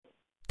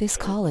This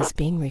call is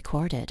being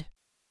recorded.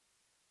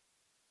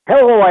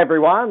 Hello,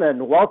 everyone,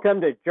 and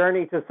welcome to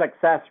Journey to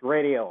Success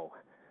Radio.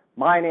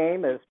 My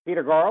name is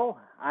Peter Goral.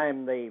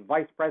 I'm the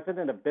Vice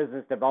President of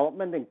Business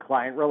Development and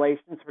Client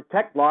Relations for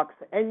TechBlocks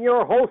and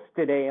your host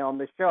today on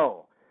the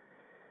show.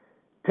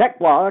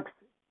 TechBlocks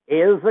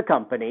is a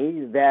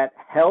company that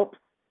helps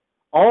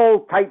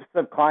all types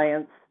of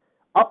clients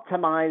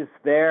optimize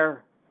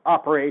their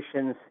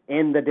operations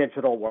in the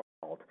digital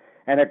world.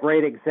 And a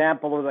great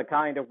example of the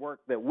kind of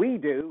work that we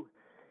do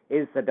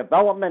is the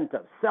development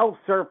of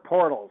self-serve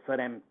portals that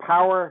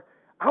empower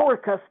our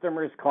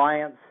customers'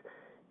 clients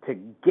to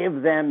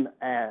give them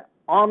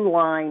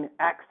online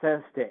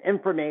access to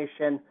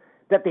information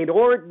that they'd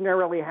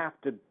ordinarily have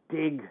to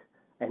dig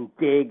and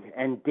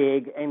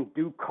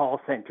do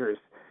call centers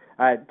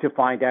to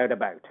find out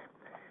about.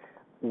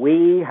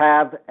 We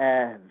have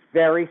a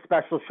very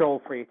special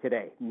show for you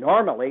today.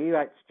 Normally,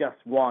 that's just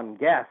one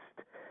guest,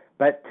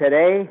 but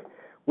today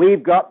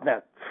we've got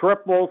the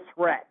triple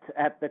threat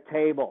at the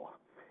table.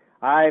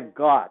 I've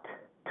got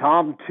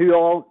Tom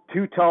Too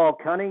Tall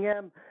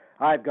Cunningham,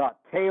 I've got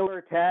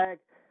Taylor Tagg,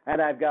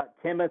 and I've got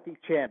Timothy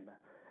Chhim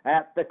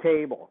at the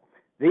table.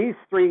 These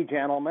three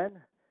gentlemen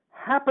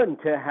happen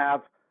to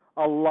have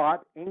a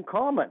lot in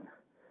common.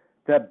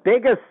 The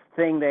biggest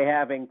thing they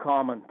have in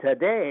common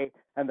today,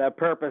 and the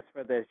purpose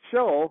for this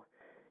show,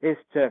 is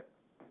to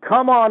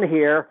come on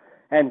here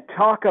and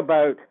talk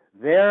about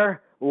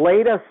their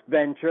latest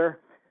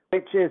venture,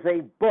 which is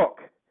a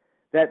book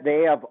that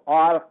they have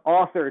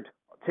authored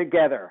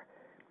together,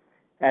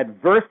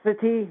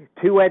 Adversity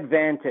to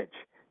Advantage.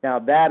 Now,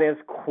 that is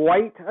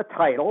quite a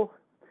title,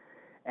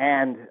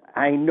 and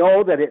I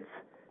know that it's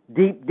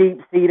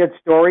deep-seated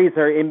stories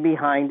are in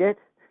behind it,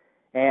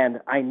 and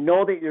I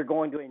know that you're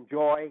going to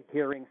enjoy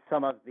hearing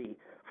some of the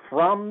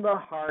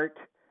from-the-heart,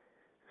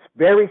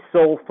 very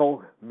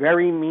soulful,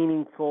 very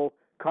meaningful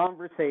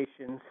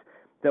conversations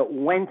that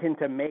went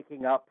into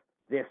making up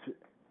this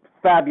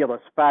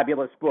fabulous,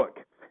 fabulous book.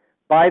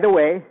 By the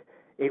way,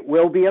 it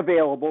will be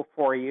available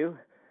for you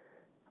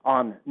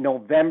on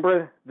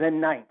November the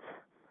 9th.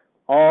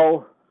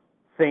 All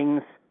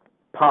things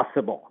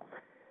possible.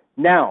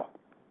 Now,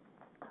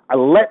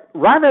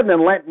 rather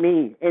than let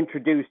me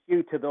introduce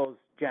you to those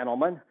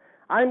gentlemen,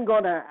 I'm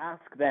going to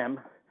ask them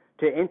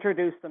to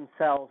introduce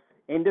themselves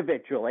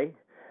individually,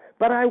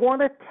 but I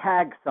want to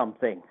tag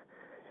something.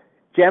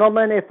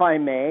 Gentlemen, if I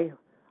may,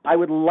 I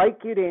would like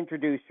you to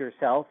introduce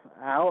yourself.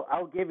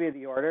 I'll give you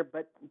the order,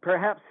 but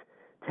perhaps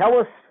tell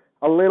us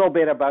a little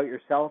bit about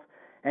yourself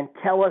and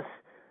tell us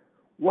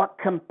what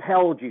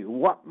compelled you,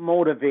 what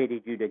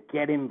motivated you to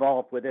get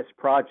involved with this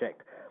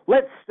project.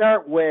 Let's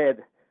start with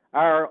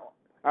our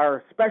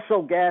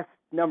special guest,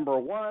 number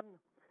one,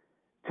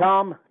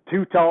 Tom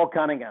Too Tall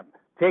Cunningham.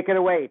 Take it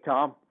away,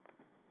 Tom.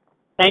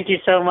 Thank you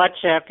so much,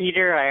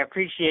 Peter. I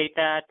appreciate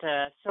that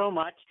so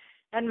much.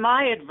 And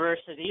my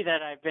adversity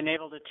that I've been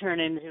able to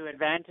turn into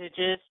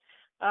advantages,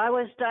 I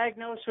was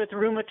diagnosed with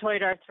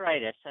rheumatoid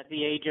arthritis at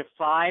the age of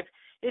 5.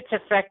 It's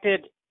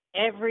affected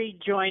every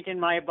joint in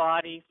my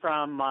body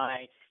from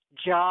my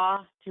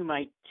jaw to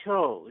my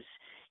toes.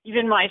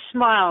 Even my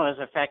smile is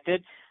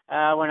affected.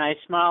 When I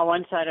smile,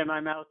 one side of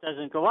my mouth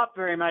doesn't go up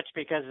very much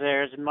because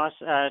there's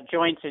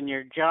joints in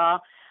your jaw.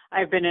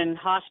 I've been in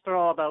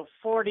hospital about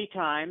 40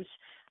 times.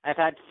 I've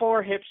had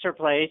 4 hips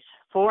replaced,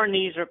 4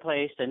 knees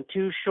replaced, and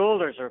 2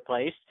 shoulders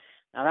replaced.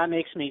 Now that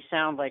makes me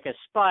sound like a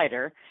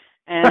spider.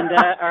 And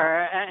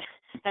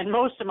and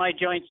most of my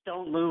joints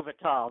don't move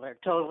at all. They're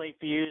totally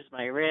fused.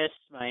 My wrists,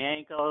 my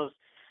ankles,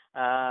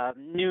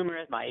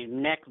 my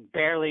neck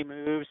barely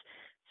moves.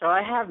 So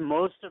I have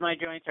most of my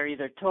joints are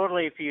either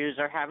totally fused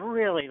or have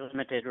really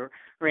limited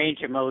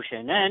range of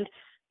motion. And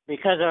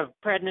because of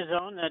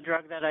prednisone, the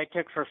drug that I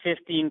took for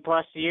 15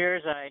 plus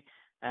years,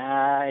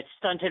 it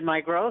stunted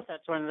my growth.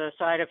 That's one of the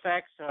side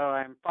effects. So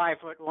I'm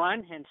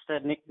 5'1", hence the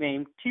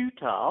nickname Too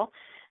Tall.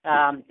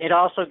 It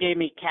also gave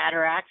me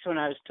cataracts when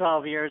I was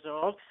 12 years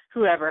old.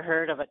 Who ever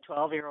heard of a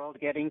 12-year-old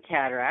getting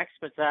cataracts?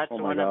 But that's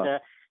one of the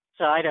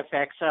side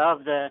effects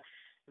of the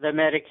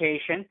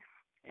medication.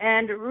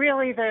 And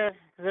really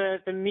the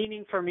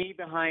meaning for me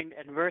behind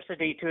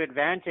Adversity to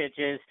Advantage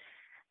is,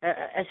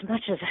 as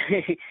much as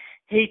I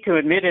hate to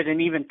admit it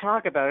and even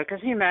talk about it,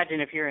 because you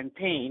imagine if you're in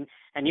pain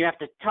and you have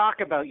to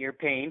talk about your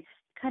pain,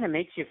 it kind of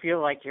makes you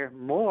feel like you're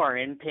more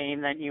in pain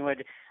than you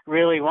would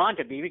really want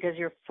to be because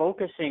you're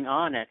focusing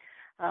on it.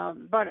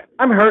 But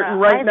I'm hurting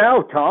right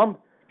now, Tom.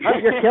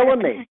 You're killing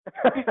me.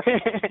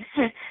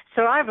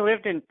 So I've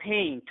lived in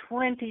pain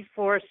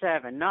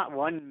 24/7, not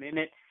 1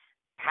 minute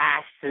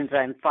passed since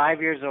I'm 5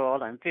 years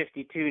old. I'm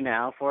 52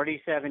 now,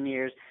 47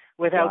 years,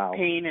 without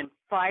pain in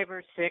 5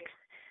 or 6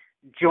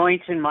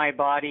 joints in my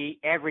body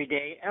every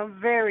day of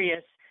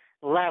various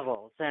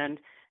levels. And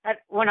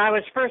when I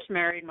was first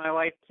married, my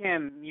wife,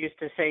 Kim, used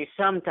to say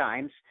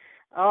sometimes,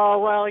 "Oh,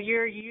 well,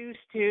 you're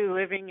used to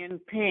living in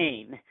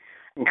pain."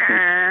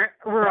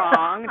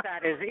 Wrong.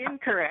 That is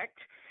incorrect.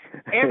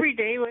 Every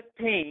day with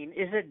pain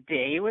is a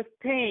day with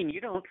pain.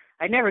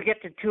 I never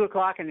get to 2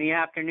 o'clock in the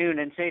afternoon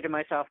and say to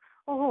myself,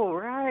 oh,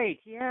 right,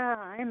 yeah,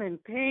 I'm in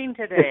pain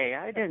today.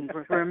 I didn't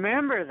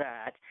remember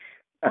that.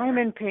 I'm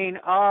in pain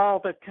all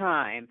the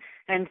time,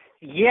 and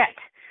yet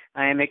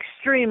I am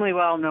extremely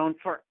well known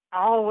for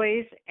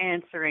always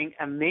answering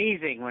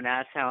amazing when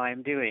asked how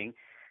I'm doing.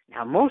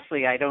 Now,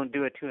 mostly I don't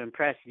do it to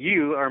impress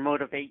you or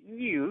motivate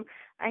you.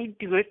 I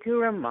do it to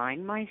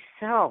remind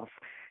myself.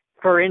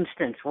 For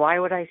instance, why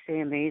would I say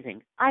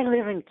amazing? I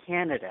live in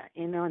Canada,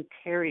 in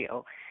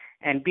Ontario,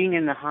 and being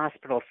in the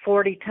hospital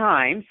 40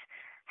 times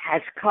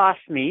has cost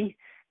me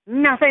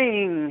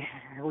nothing.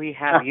 We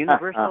have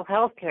universal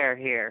health care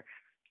here.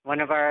 One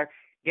of our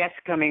guests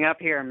coming up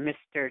here,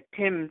 Mr.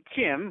 Tim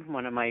Chhim,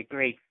 one of my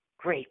great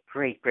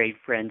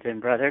friends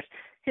and brothers,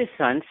 his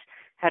sons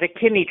had a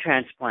kidney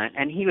transplant,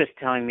 and he was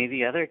telling me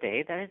the other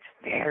day that it's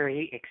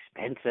very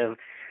expensive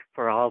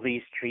for all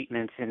these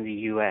treatments in the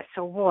U.S.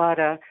 So what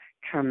a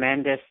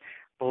tremendous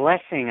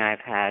blessing I've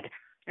had.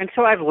 And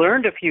so I've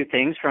learned a few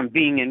things from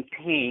being in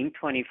pain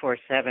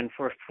 24/7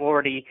 for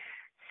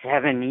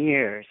 47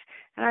 years.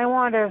 And I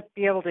want to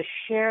be able to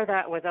share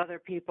that with other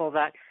people,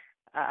 that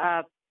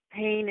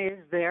pain is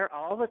there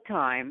all the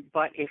time,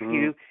 but if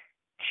you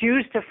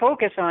choose to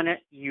focus on it,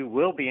 you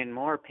will be in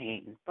more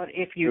pain. But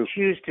if you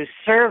choose to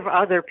serve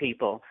other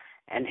people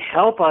and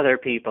help other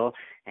people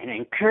and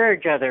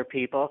encourage other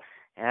people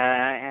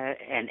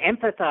and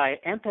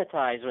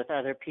empathize with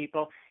other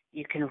people,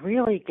 you can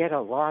really get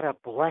a lot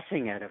of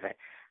blessing out of it.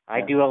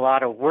 I do a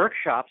lot of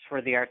workshops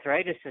for the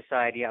Arthritis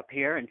Society up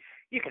here, and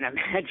you can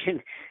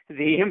imagine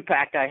the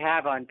impact I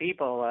have on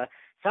people.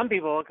 Some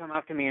people will come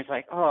up to me and it's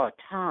like, oh,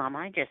 Tom,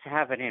 I just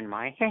have it in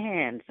my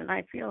hands, and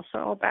I feel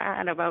so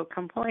bad about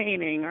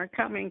complaining or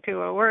coming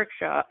to a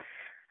workshop.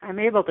 I'm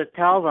able to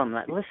tell them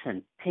that,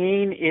 listen,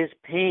 pain is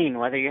pain,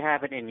 whether you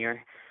have it in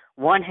your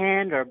one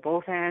hand or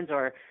both hands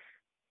or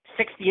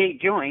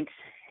 68 joints,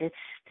 it's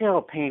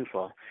still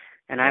painful.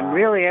 And I'm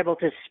really able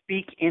to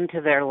speak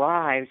into their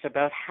lives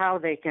about how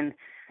they can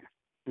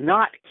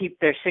not keep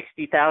their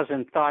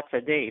 60,000 thoughts a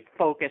day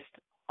focused,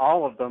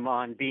 all of them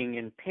on being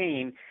in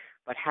pain,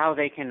 but how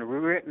they can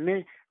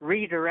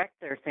redirect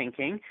their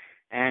thinking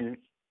and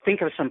think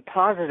of some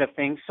positive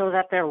things so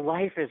that their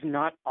life is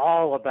not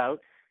all about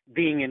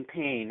being in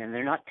pain, and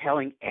they're not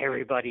telling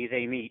everybody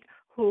they meet,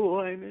 oh,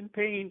 I'm in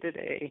pain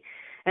today.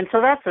 And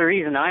so that's the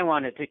reason I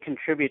wanted to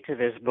contribute to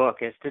this book,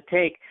 is to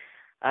take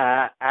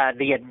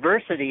the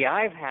adversity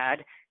I've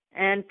had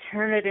and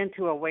turn it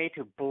into a way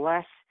to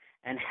bless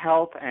and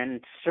help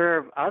and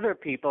serve other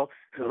people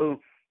who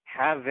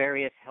have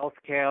various health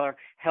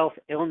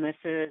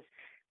illnesses,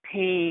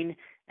 pain,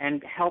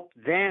 and help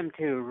them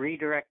to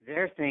redirect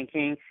their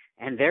thinking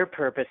and their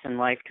purpose in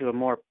life to a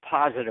more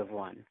positive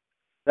one.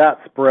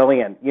 That's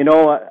brilliant. You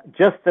know,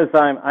 just as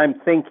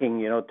I'm thinking,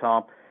 you know,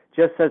 Tom,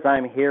 just as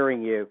I'm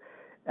hearing you,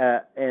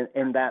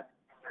 in that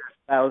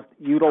I was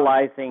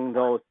utilizing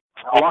those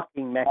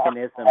blocking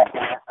mechanisms,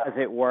 as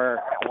it were,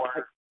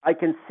 I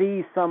can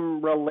see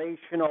some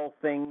relational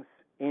things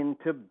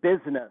into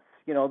business,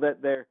 you know,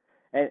 that they're,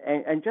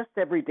 and just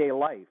everyday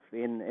life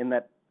in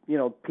that, you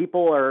know,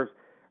 people are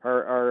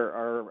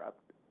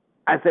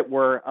as it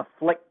were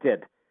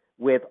afflicted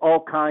with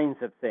all kinds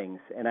of things.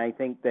 And I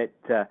think that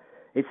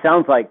it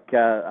sounds like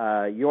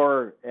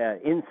your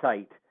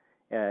insight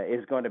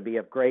is going to be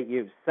of great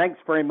use. Thanks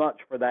very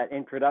much for that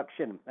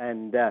introduction,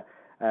 and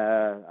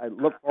I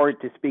look forward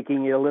to speaking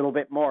to you a little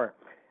bit more.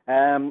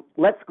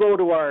 Let's go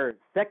to our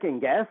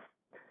second guest,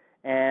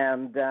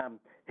 and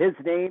his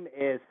name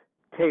is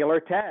Taylor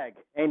Tagg,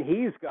 and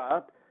he's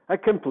got a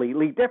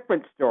completely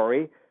different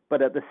story,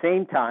 but at the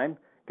same time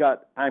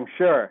got, I'm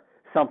sure,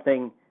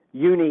 something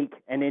unique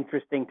and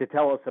interesting to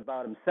tell us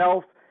about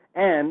himself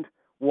and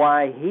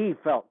why he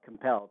felt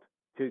compelled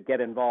to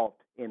get involved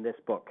in this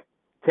book.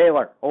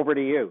 Taylor, over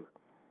to you.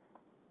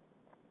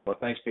 Well,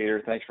 thanks,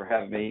 Peter. Thanks for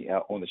having me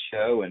on the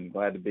show, and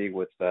glad to be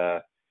with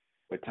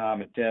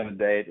Tom and Tim and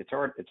Dave. It's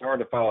hard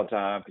to follow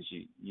Tom because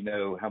you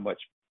know how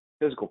much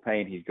physical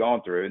pain he's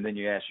gone through, and then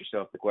you ask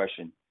yourself the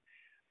question,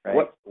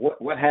 right,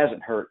 what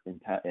hasn't hurt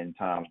in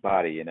Tom's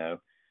body, you know?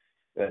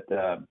 But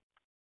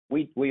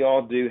we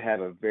all do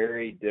have a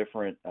very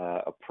different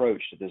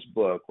approach to this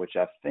book, which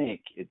I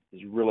think is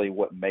really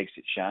what makes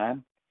it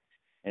shine.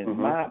 And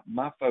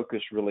my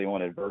focus really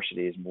on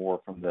adversity is more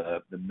from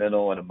the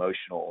mental and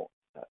emotional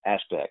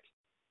aspect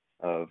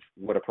of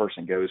what a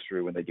person goes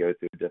through when they go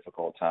through a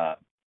difficult time.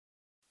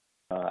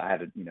 I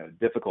had a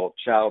difficult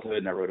childhood,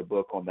 and I wrote a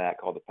book on that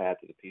called The Path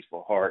to the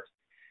Peaceful Heart.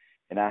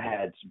 And I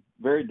had some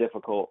very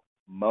difficult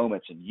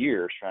moments and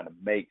years trying to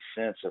make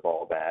sense of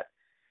all that.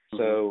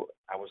 So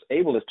I was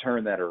able to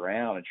turn that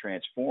around and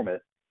transform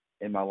it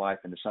in my life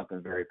into something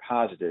very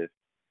positive,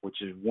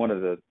 which is one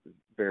of the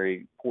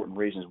very important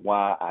reasons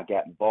why I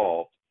got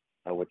involved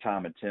with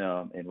Tom and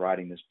Tim in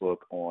writing this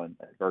book on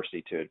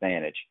adversity to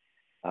advantage.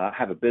 I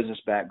have a business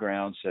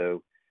background,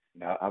 so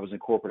I was in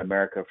corporate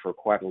America for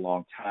quite a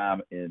long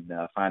time in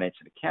finance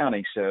and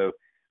accounting, so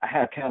I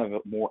have kind of a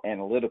more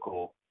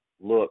analytical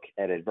look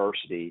at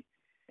adversity.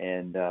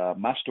 And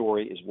my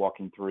story is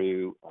walking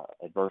through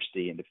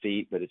adversity and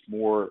defeat, but it's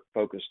more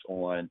focused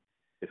on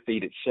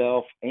defeat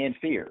itself and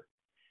fear.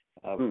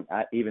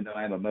 Even though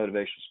I'm a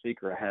motivational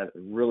speaker, I had a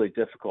really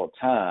difficult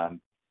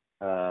time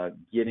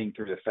getting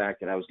through the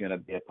fact that I was going to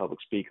be a public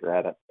speaker. I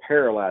had a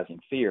paralyzing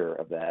fear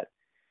of that.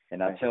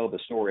 And I tell the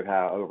story of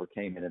how I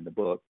overcame it in the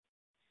book,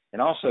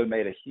 and also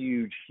made a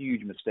huge,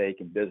 huge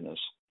mistake in business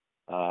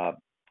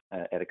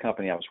at a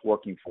company I was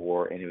working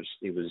for. And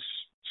it was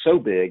so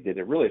big that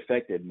it really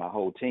affected my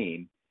whole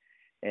team.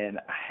 And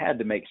I had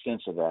to make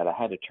sense of that. I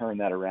had to turn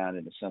that around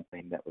into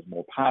something that was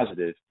more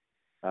positive,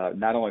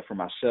 not only for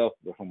myself,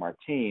 but for my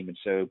team. And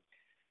so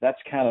that's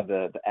kind of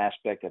the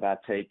aspect that I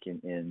take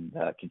in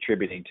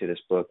contributing to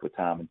this book with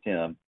Tom and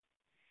Tim,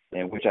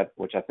 and which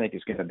I think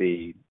is going to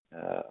be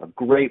a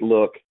great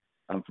look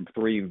from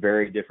three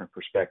very different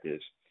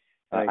perspectives.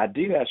 Right. I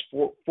do have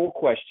four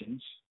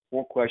questions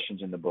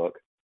in the book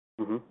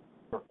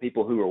for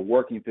people who are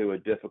working through a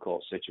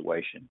difficult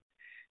situation.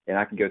 And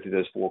I can go through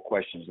those four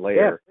questions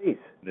later in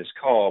this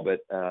call, but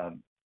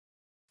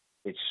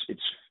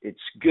it's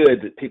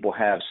good that people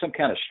have some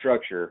kind of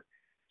structure,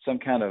 some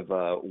kind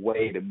of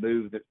way to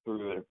move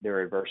through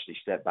their adversity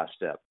step by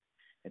step.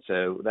 And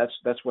so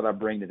that's what I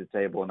bring to the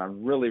table. And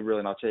I'm really,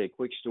 and I'll tell you a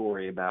quick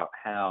story about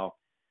how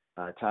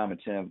Tom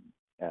and Tim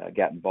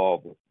got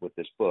involved with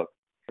this book.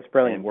 That's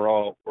brilliant. And we're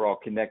all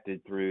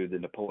connected through the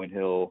Napoleon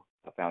Hill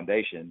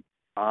Foundation.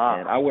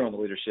 And I went on the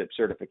leadership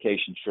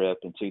certification trip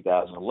in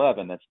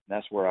 2011.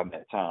 That's where I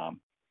met Tom.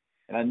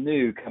 And I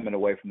knew coming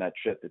away from that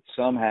trip that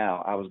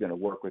somehow I was going to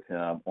work with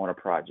him on a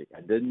project.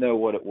 I didn't know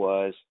what it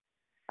was.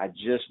 I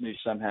just knew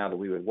somehow that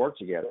we would work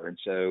together. And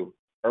so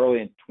early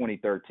in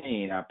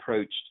 2013, I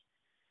approached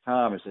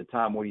Tom and said,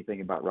 Tom, what do you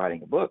think about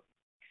writing a book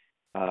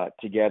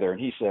together? And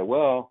he said,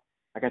 well,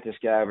 I got this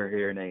guy over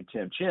here named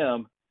Tim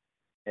Chhim,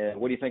 and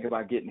what do you think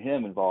about getting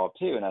him involved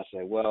too? And I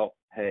said, well,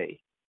 hey,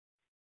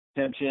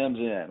 Tim Chhim's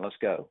in, let's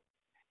go.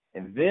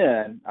 And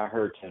then I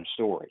heard Tim's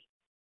story.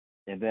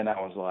 And then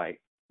I was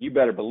like, you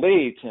better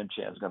believe Tim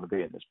Chhim's going to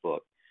be in this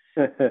book,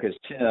 because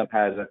Tim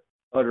has an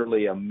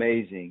utterly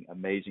amazing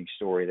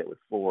story that would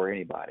floor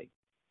anybody.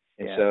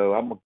 And so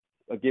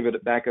I'll give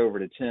it back over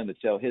to Tim to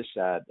tell his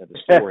side of the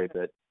story,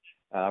 but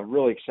I'm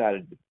really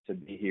excited to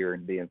be here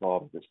and be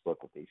involved with this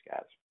book with these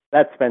guys.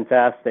 That's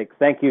fantastic.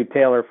 Thank you,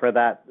 Taylor, for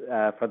that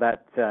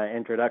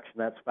introduction.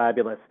 That's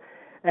fabulous.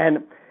 And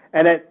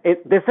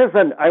this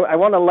isn't, I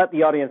want to let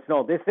the audience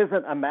know, this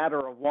isn't a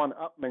matter of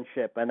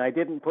one-upmanship, and I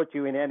didn't put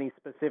you in any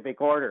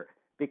specific order,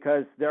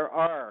 because there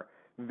are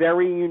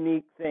very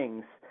unique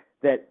things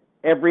that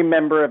every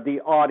member of the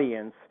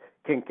audience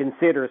can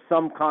consider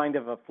some kind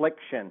of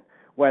affliction,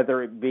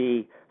 whether it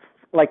be,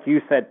 like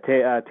you said,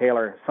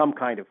 Taylor, some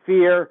kind of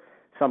fear,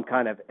 some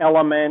kind of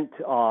element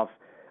of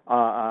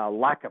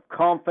lack of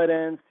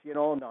confidence,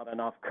 not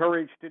enough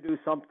courage to do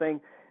something.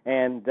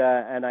 And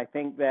I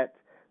think that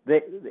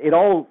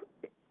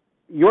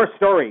your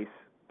stories,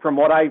 from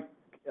what I've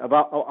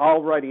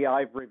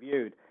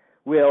reviewed,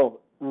 will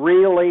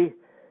really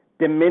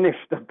diminish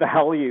the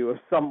value of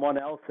someone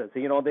else's.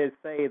 They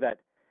say that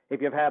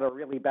if you've had a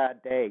really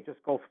bad day,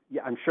 just go.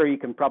 I'm sure you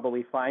can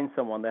probably find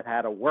someone that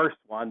had a worse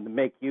one to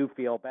make you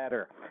feel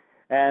better.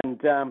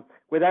 And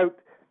without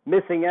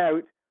missing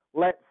out,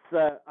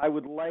 I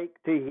would like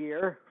to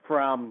hear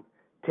from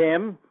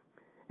Tim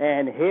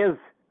and his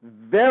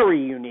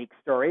very unique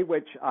story,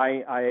 which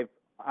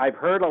I've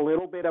heard a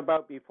little bit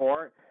about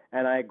before,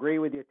 and I agree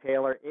with you,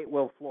 Taylor. It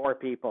will floor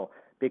people,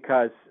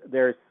 because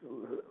there's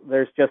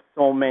just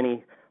so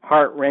many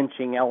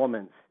heart-wrenching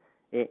elements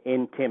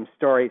in Tim's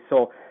story.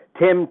 So,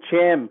 Tim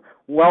Chhim,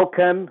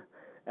 welcome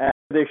to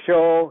the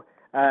show.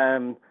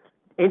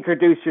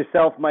 Introduce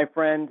yourself, my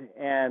friend,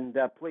 and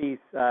please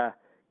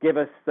give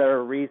us the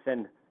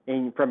reason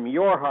from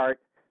your heart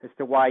as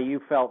to why you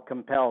felt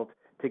compelled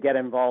to get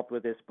involved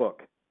with this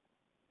book.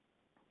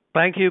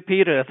 Thank you,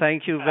 Peter.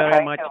 Thank you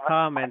very much,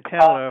 Tom and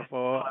Taylor,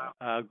 for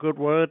good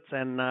words,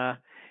 and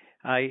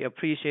I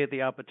appreciate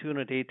the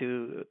opportunity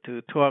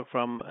to talk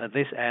from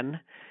this end.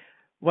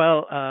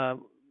 Well,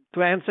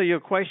 to answer your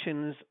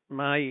questions,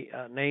 my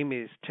name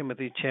is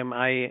Timothy Chhim.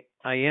 I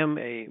am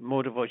a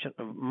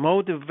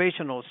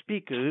motivational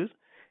speaker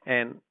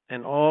and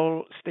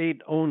all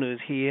state owners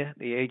here,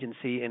 the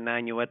agency in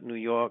Nanuet, New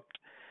York,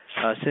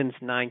 since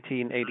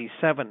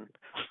 1987.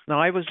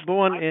 Now, I was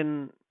born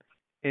in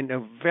a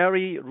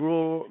very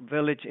rural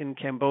village in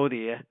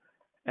Cambodia,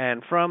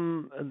 and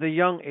from the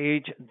young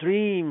age,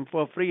 dreamed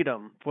for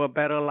freedom, for a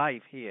better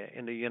life here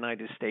in the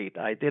United States.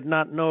 I did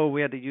not know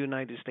where the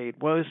United States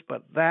was,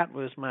 but that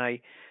was my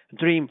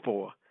dream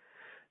for.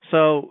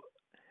 So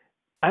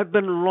I've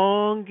been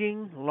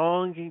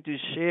longing to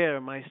share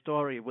my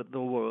story with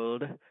the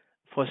world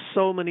for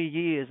so many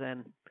years,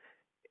 and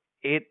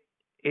it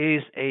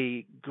is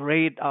a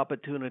great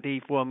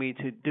opportunity for me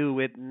to do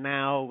it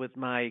now with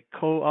my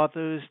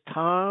co-authors,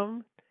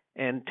 Tom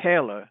and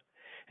Taylor.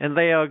 And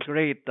they are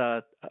great,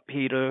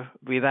 Peter.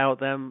 Without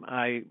them,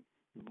 I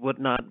would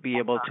not be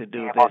able to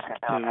do this,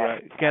 to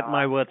get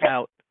my words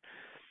out.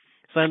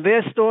 So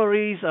their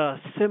stories are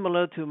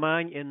similar to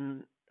mine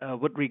in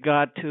with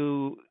regard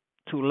to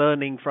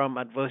learning from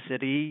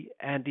adversity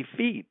and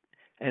defeat.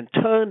 and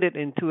turned it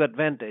into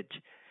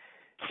advantage.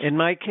 In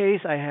my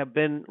case, I have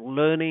been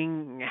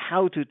learning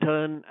how to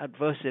turn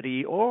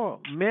adversity or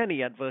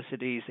many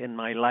adversities in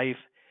my life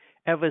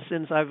ever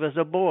since I was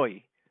a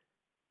boy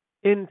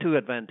into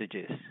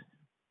advantages.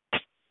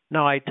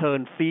 Now I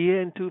turn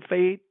fear into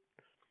faith.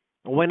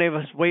 When I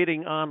was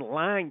waiting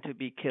online to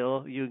be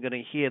killed, you're going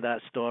to hear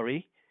that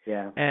story.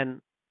 Yeah.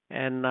 And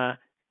I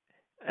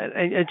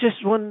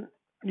just want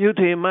you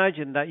to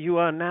imagine that you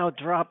are now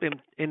dropped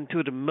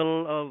into the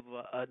middle of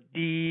a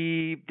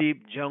deep,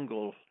 deep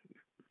jungle.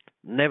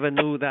 Never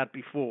knew that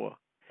before.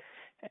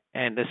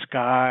 And the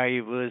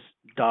sky was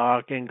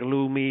dark and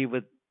gloomy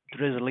with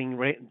drizzling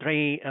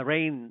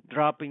rain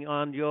dropping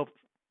on your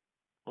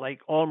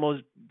like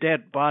almost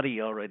dead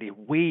body already,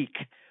 weak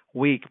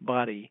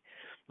body.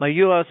 Now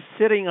you are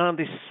sitting on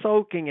this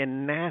soaking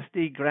and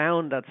nasty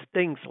ground that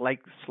stinks like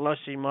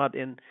slushy mud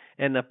in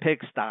a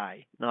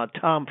pigsty. Now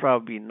Tom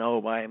probably know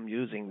why I'm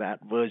using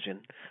that version,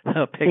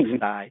 a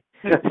pigsty.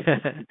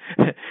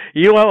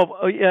 You're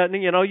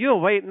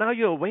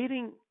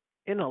waiting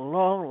in a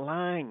long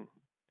line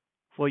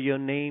for your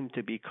name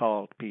to be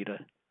called, Peter.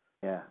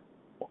 Yeah.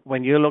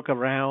 When you look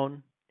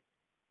around,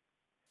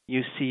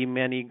 you see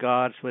many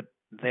guards with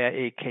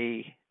their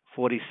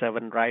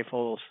AK-47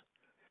 rifles.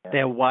 Yeah.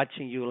 They're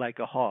watching you like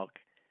a hawk.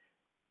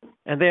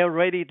 And they're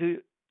ready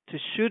to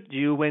shoot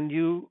you when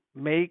you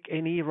make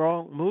any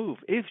wrong move,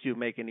 if you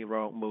make any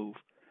wrong move.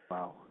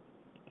 Wow.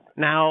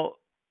 Now,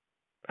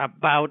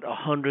 about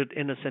 100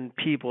 innocent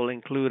people,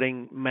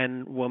 including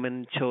men,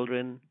 women,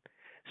 children,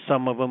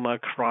 some of them were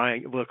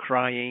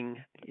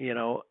crying,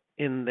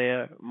 in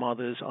their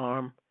mother's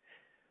arm.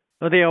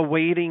 But they are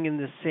waiting in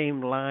the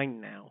same line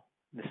now,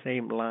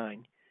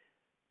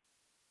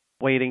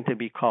 waiting to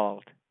be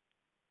called.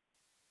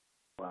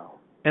 Wow.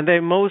 And they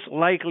most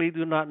likely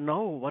do not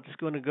know what's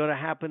going to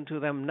happen to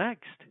them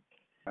next.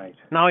 Right.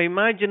 Now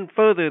imagine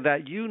further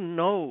that you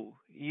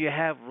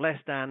have less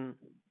than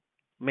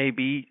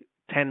maybe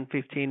 10,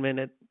 15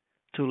 minutes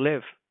to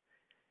live.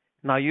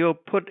 Now you're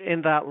put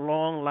in that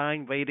long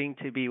line waiting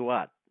to be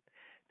what?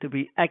 To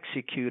be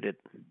executed.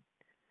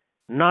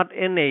 Not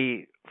in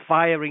a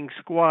firing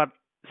squad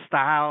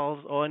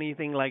styles or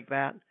anything like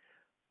that,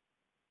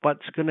 but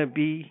it's going to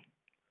be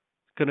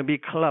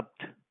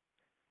clubbed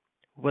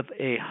with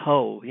a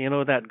hoe. You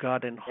know that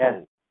garden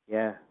hoe?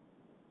 Yeah.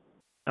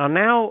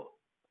 Now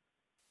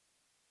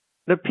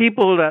the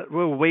people that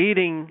were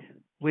waiting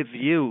with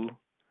you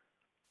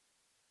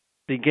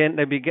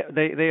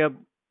the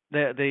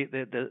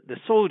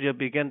soldier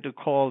began to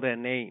call their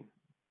name,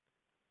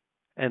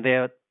 and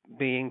they're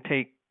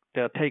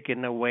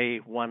taken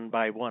away one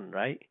by one,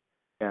 right?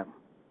 Yeah.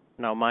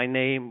 Now my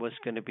name was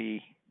going to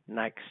be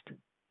next.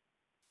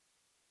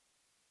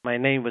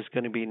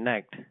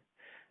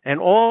 And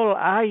all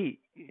I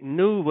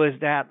knew was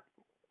that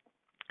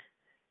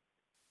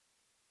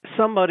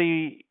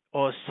somebody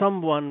or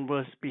someone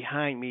was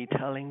behind me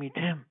telling me,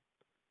 Tim,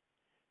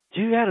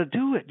 you got to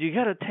do it. You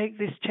got to take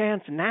this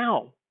chance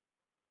now.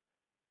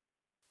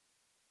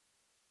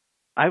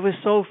 I was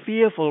so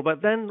fearful,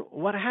 but then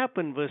what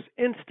happened was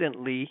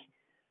instantly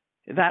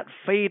that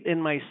faith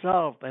in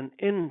myself and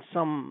in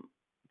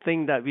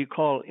something that we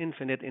call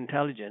infinite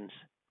intelligence,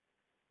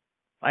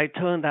 I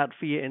turned that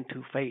fear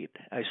into faith.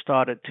 I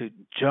started to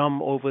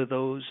jump over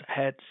those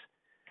heads,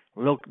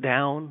 look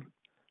down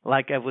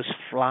like I was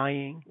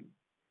flying,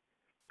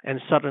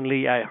 and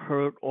suddenly I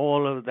heard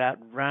all of that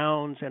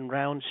rounds and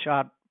rounds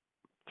shot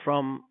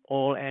from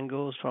all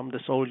angles from the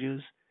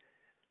soldiers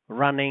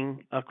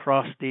running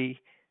across the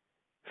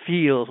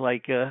field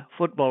like a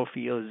football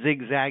field,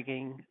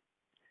 zigzagging,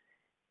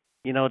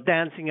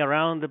 dancing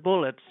around the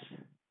bullets.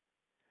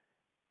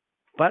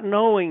 But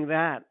knowing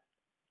that,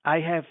 I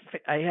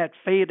had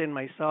faith in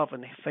myself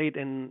and faith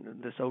in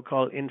the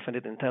so-called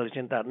infinite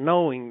intelligence, that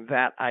knowing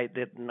that I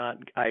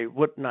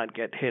would not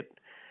get hit.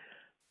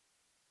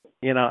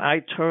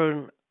 I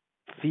turned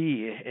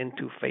fear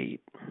into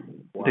faith.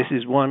 Wow. This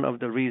is one of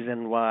the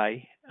reasons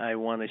why I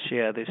want to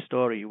share this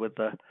story with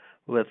the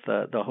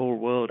whole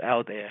world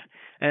out there.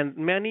 And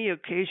many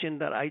occasions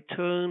that I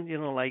turned,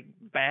 like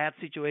bad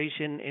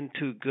situation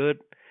into good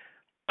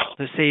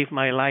to save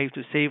my life,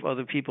 to save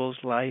other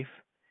people's life.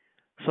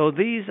 So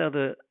these are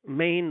the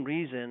main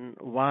reason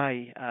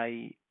why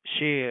I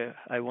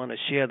want to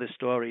share the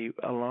story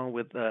along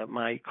with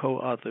my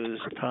co-authors,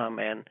 Tom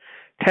and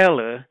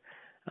Taylor.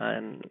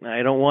 And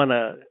I don't want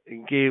to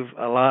give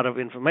a lot of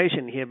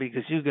information here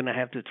because you're going to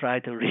have to try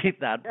to read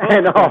that book.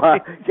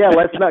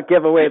 Let's not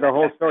give away the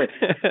whole story.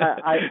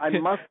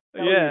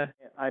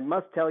 I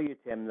must tell you,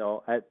 Tim,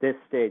 though, at this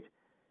stage,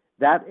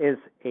 that is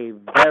a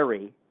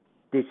very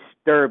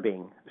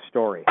disturbing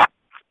story.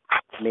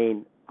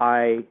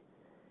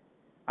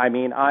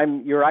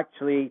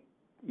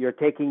 You're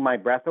taking my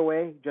breath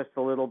away just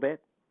a little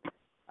bit.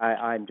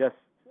 I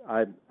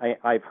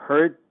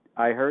heard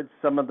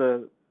some of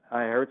the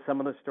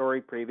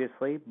story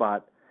previously,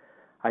 but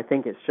I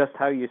think it's just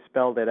how you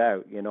spelled it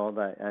out,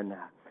 and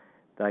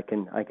I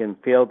can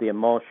feel the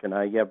emotion.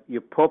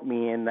 You put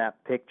me in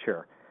that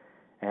picture,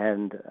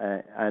 and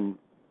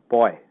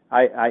boy,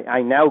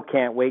 I now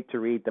can't wait to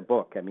read the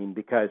book. I mean,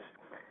 because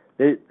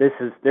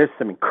there's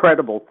some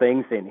incredible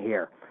things in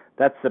here.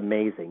 That's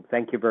amazing.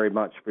 Thank you very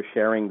much for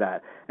sharing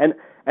that. And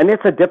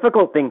it's a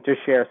difficult thing to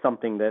share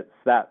something that's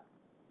that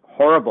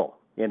horrible,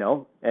 in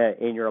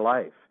your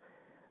life.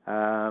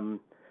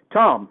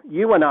 Tom,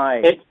 you and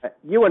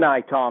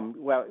I, Tom,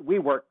 well, we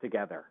work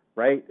together,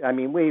 right? I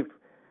mean,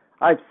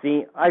 I've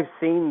seen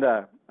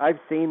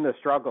the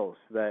struggles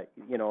that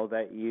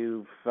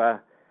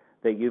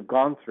you've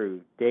gone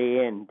through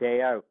day in,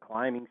 day out,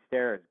 climbing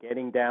stairs,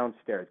 getting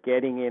downstairs,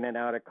 getting in and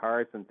out of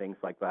cars and things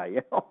like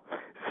that.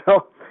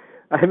 So,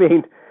 I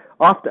mean,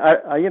 often,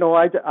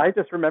 I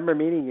just remember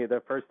meeting you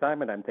the first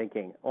time, and I'm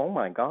thinking, oh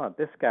my God,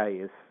 this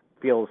guy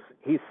feels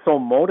he's so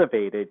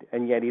motivated,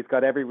 and yet he's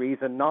got every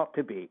reason not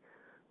to be,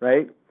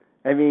 right?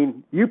 I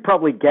mean, you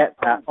probably get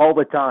that all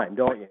the time,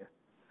 don't you?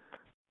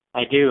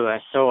 I do,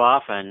 so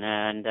often,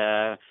 and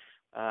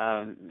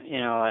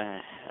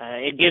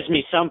it gives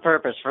me some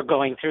purpose for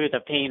going through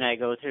the pain I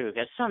go through,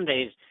 because some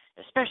days,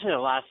 especially the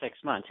last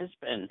 6 months, it's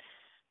been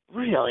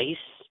really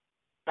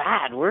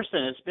bad, worse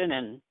than it's been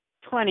in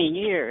 20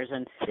 years.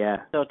 And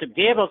so to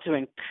be able to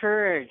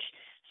encourage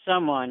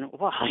someone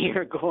while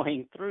you're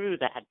going through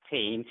that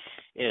pain,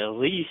 it at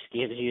least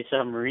gives you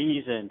some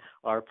reason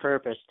or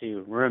purpose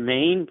to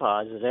remain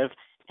positive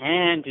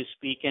and to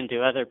speak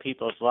into other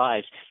people's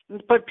lives.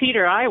 But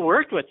Peter, I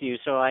worked with you,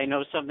 so I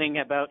know something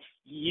about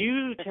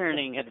you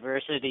turning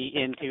adversity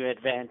into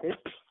advantage.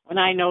 And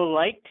I know,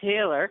 like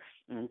Taylor,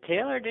 and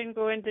Taylor didn't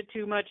go into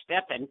too much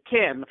depth, and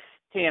Tim,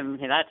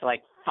 that's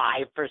like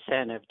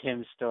 5% of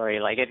Tim's story.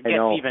 Like, it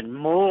gets even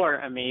more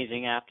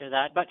amazing after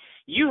that. But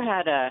you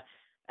had a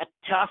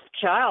tough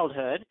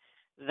childhood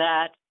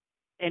that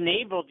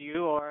enabled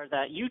you, or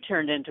that you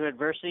turned into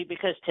adversity,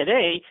 because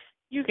today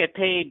you get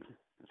paid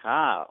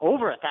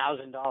over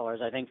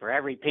 $1,000, I think, for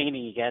every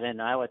painting you get,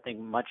 and I would think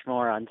much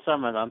more on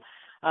some of them.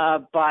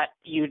 But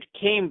you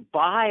came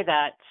by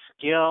that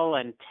skill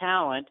and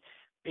talent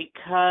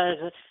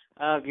because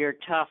of your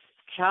tough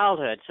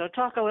childhood. So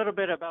talk a little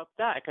bit about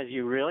that, because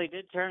you really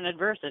did turn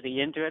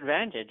adversity into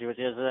advantage, which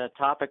is the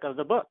topic of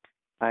the book.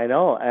 I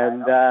know,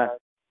 and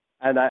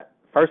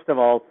first of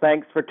all,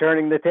 thanks for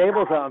turning the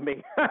tables on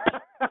me.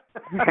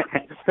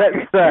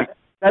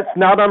 That's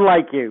not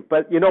unlike you,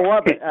 but you know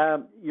what?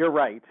 You're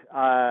right,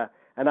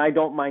 and I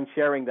don't mind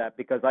sharing that,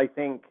 because I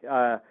think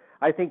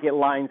it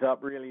lines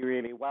up really,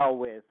 really well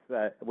with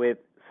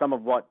some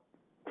of what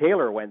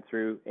Taylor went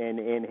through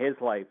in his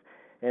life,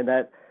 and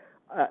that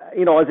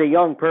as a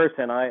young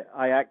person,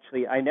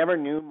 I never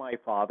knew my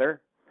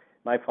father.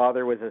 My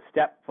father was a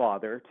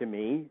stepfather to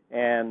me,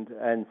 and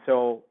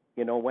so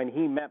when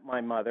he met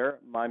my mother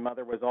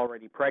was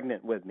already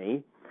pregnant with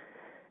me,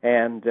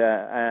 and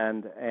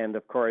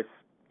of course,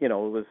 it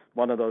was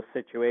one of those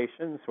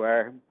situations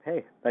where,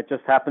 hey, that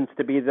just happens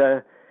to be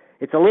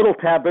it's a little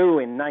taboo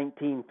in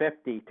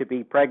 1950 to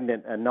be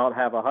pregnant and not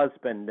have a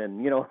husband,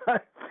 and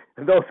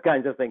those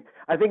kinds of things.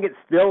 I think it's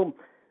still,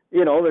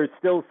 there's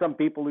still some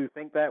people who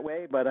think that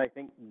way, but I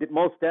think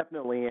most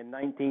definitely in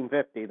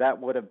 1950 that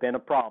would have been a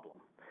problem.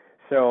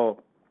 So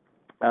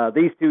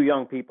these two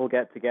young people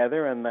get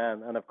together,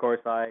 and of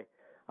course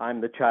I'm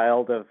the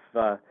child of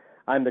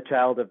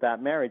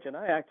that marriage, and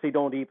I actually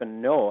don't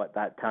even know at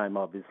that time,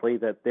 obviously,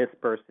 that this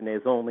person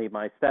is only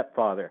my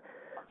stepfather.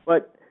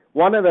 But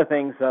one of the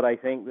things that I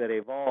think that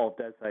evolved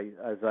as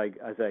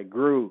I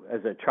grew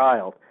as a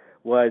child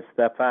was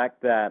the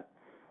fact that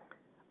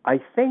I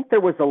think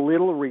there was a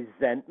little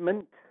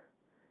resentment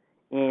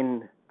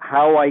in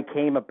how I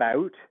came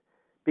about,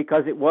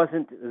 because it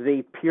wasn't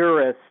the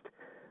purest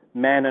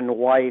man and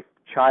wife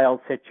child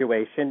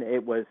situation.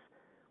 It was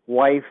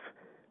wife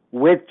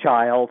with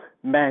child,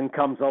 man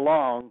comes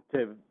along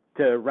to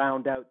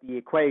round out the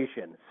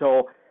equation.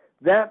 So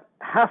that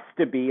has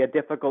to be a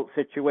difficult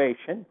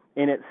situation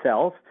in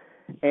itself.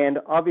 And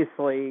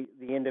obviously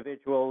the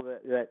individual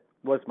that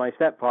was my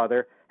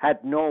stepfather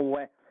had no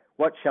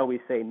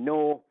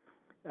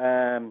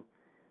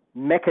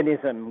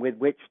mechanism with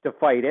which to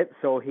fight it.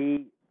 So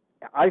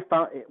I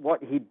found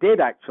what he did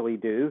actually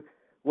do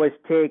was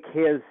take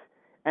his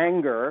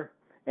anger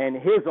and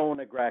his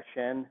own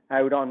aggression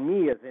out on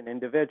me as an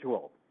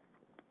individual.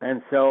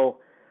 And so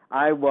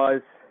I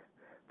was,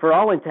 for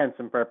all intents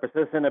and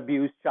purposes, an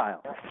abused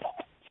child.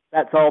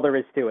 That's all there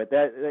is to it.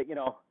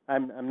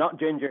 I'm not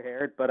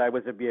ginger-haired, but I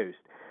was abused.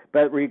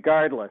 But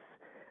regardless,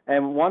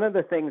 and one of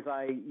the things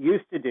I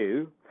used to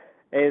do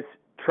is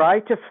try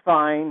to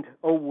find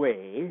a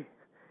way,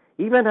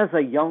 even as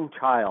a young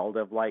child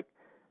of like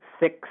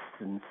 6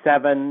 and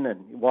 7 and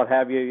what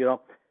have you,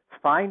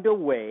 find a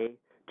way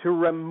to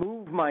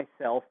remove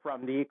myself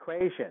from the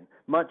equation,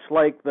 much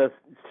like the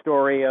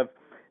story of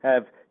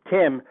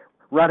Tim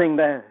getting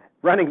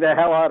the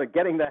hell out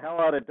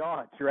of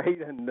Dodge,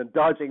 right, and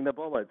dodging the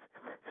bullets.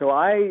 So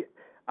I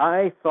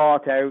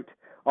thought out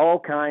all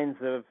kinds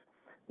of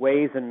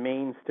ways and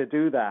means to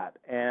do that.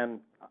 And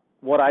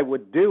what I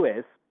would do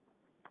is,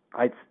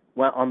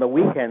 on the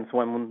weekends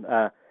when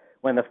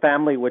the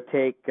family would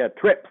take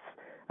trips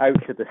out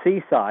to the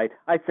seaside,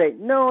 I'd say,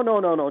 no,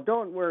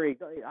 don't worry.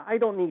 I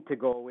don't need to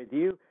go with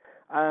you.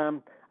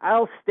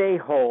 I'll stay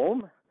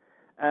home.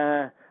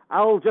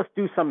 I'll just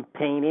do some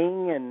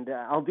painting and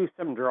I'll do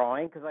some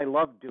drawing because I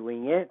love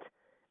doing it.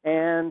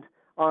 And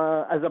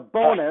as a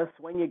bonus,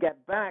 when you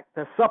get back,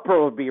 the supper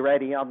will be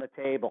ready on the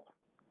table.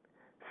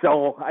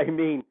 So, I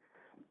mean,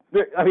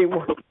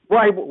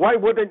 why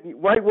wouldn't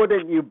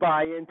you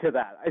buy into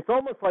that? It's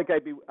almost like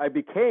I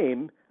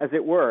became, as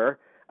it were,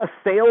 a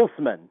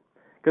salesman,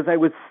 because I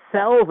would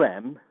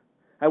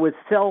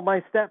sell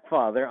my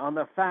stepfather on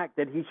the fact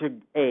that he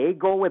should A,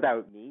 go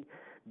without me,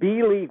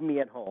 B, leave me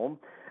at home,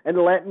 and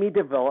let me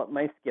develop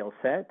my skill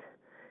set.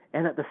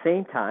 And at the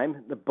same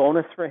time, the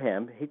bonus for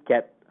him, he'd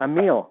get a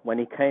meal when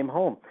he came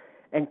home.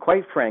 And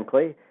quite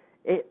frankly,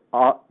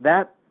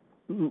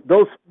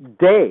 those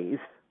days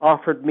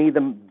offered me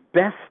the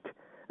best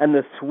and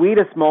the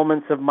sweetest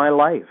moments of my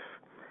life.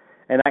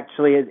 And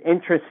actually,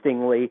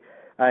 interestingly,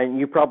 and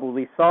you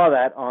probably saw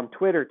that on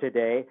Twitter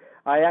today,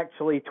 I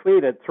actually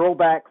tweeted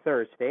Throwback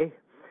Thursday,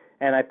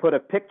 and I put a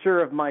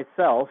picture of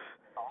myself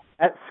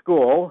at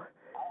school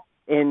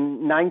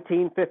in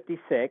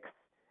 1956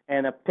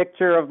 and a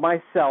picture of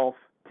myself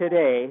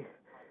today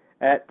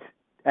at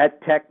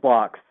Tech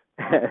Blocks.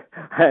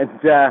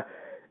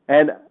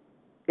 and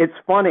it's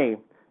funny,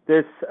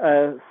 this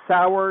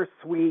sour,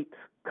 sweet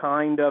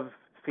kind of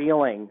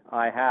feeling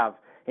I have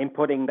in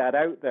putting that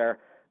out there.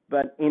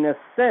 But in a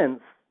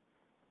sense,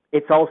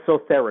 it's also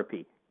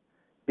therapy,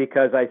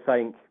 because I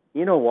think,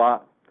 you know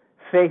what,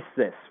 face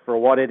this for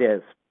what it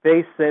is.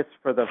 Face this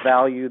for the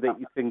value that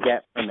you can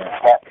get from it.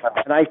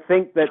 And I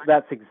think that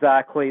that's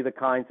exactly the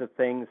kinds of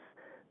things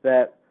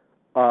that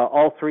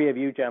all three of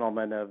you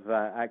gentlemen have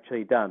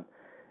actually done.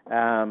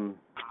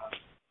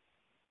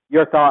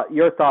 Your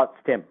thoughts,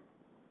 Tim?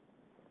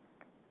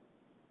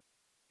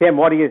 Tim,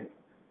 what do you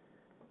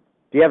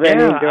have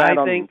anything to add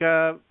on?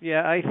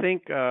 I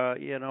think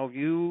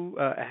you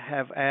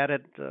have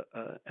added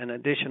an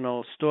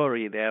additional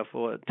story there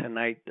for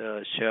tonight's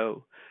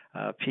show.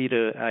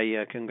 Peter,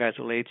 I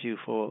congratulate you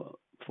for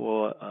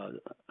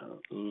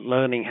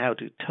learning how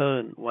to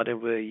turn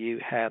whatever you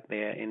had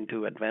there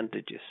into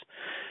advantages.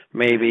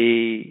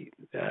 Maybe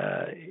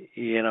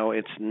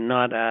it's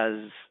not as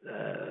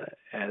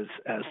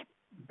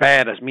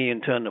bad as me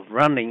in terms of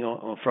running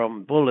or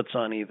from bullets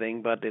or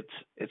anything, but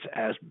it's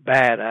as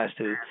bad as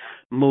to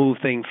move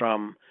things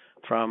from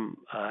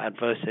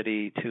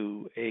adversity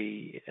to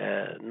a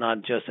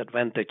not just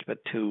advantage, but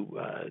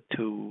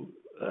to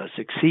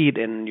succeed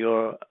in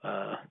your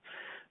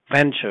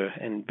venture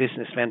and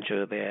business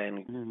venture there.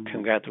 And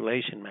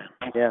congratulations, man.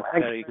 Yeah,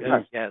 very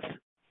good. Yes.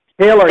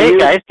 Taylor, hey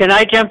guys, can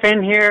I jump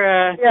in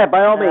here? Yeah,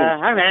 by all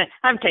means.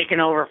 I'm taking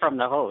over from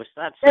the host.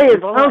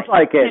 It sounds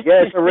like it.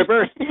 Yeah, it's a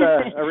reverse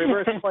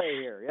play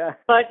here. Yeah.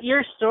 But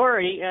your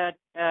story,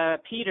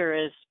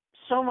 Peter, is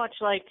so much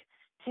like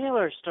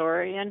Taylor's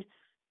story, and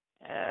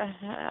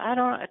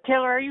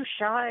Taylor, are you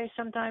shy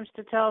sometimes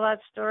to tell that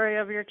story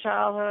of your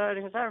childhood?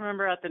 Because I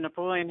remember at the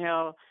Napoleon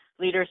Hill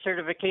Leader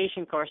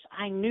Certification course,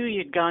 I knew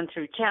you'd gone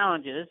through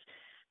challenges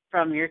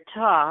from your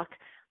talk,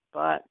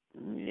 but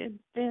it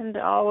didn't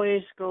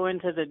always go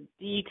into the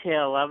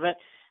detail of it.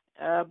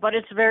 But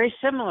it's very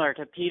similar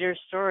to Peter's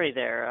story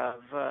there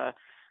of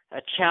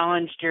a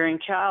challenge during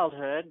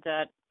childhood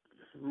that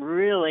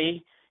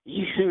really,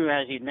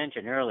 as you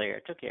mentioned earlier,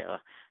 it took you a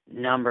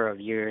number of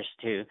years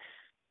to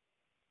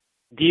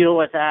deal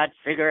with that,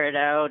 figure it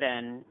out,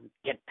 and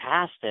get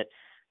past it.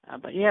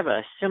 But you have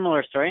a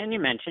similar story, and you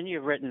mentioned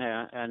you've written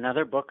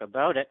another book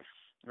about it.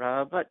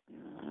 But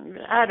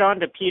add on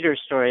to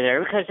Peter's story there,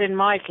 because in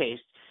my case,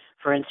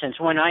 for instance,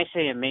 when I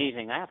say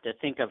amazing, I have to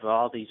think of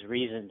all these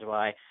reasons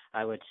why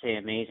I would say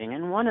amazing.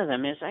 And one of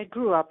them is I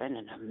grew up in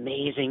an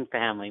amazing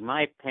family.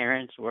 My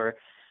parents were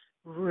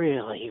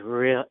really,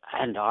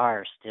 and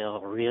are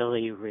still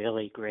really,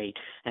 really great.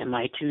 And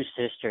my two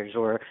sisters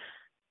were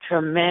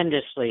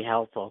tremendously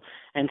helpful.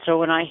 And so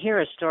when I hear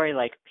a story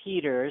like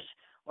Peter's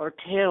or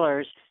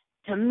Taylor's,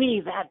 to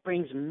me that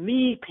brings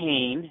me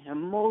pain,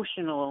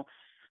 emotional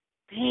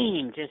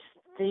pain, just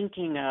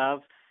thinking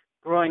of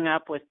growing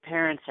up with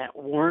parents that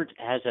weren't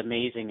as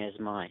amazing as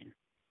mine.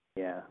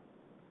 Yeah,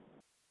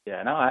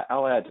 and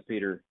I'll add to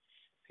Peter's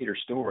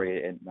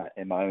story and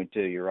my own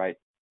too. You're right,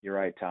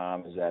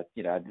 Tom. Is that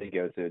I did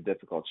go through a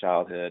difficult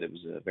childhood. It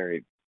was a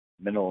very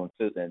mental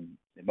and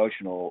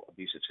emotional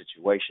abusive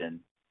situation,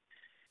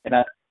 and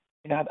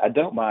I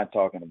don't mind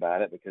talking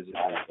about it because it's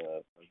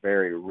a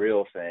very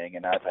real thing.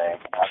 And I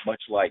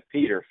much like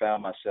Peter,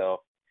 found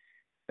myself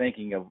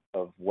thinking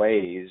of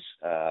ways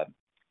to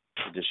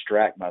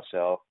distract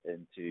myself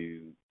and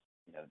to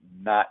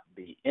not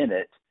be in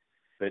it,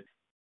 but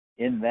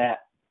in that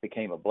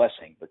became a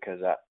blessing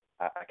because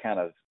I kind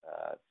of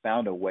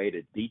found a way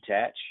to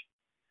detach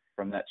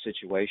from that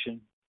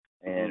situation.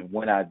 And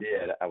when I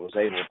did, I was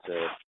able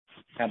to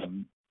kind of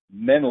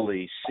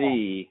mentally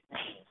see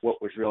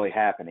what was really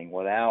happening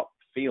without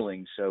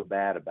feeling so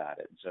bad about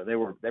it. And so there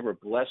were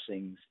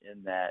blessings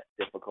in that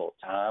difficult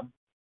time.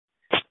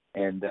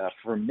 And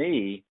for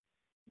me,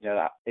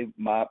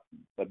 my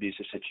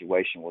abusive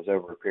situation was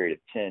over a period of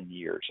 10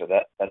 years. So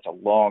that's a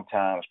long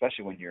time,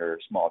 especially when you're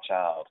a small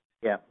child.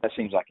 Yeah. That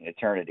seems like an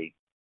eternity.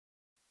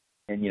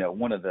 And,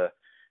 one of the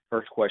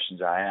first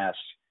questions I ask,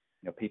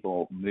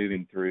 people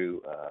moving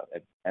through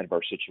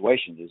adverse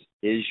situations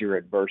is your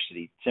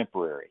adversity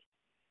temporary?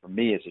 For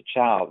me as a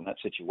child in that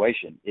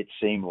situation, it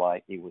seemed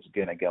like it was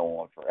going to go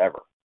on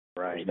forever.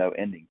 Right. There's no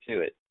ending to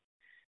it.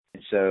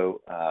 And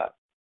so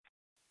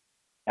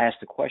ask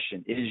the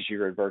question, is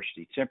your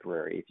adversity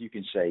temporary? If you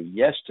can say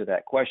yes to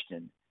that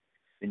question,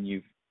 then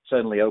you've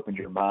suddenly opened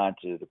your mind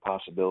to the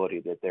possibility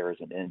that there is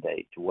an end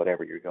date to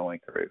whatever you're going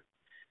through.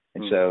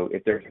 And so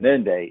if there's an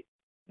end date,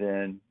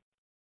 then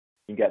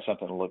you got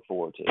something to look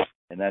forward to.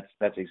 And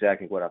that's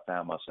exactly what I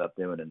found myself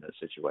doing in those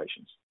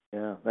situations.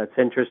 Yeah, that's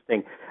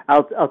interesting.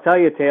 I'll tell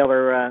you,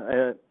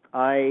 Taylor,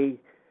 I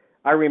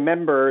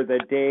remember the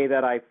day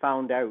that I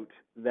found out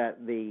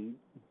that the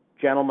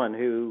gentleman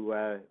who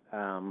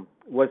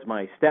was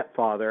my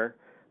stepfather,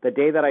 the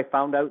day that I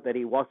found out that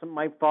he wasn't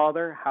my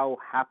father, how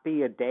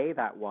happy a day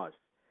that was.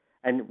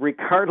 And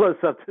regardless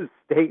of the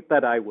state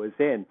that I was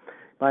in,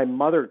 my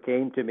mother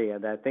came to me,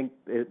 and I think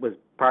it was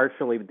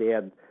partially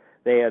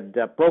they had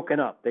broken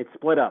up. They'd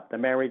split up. The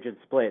marriage had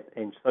split.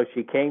 And so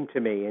she came to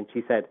me, and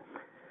she said,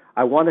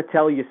 I want to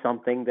tell you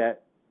something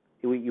that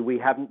we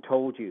haven't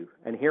told you.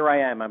 And here I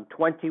am. I'm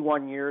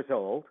 21 years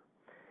old,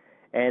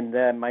 and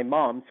my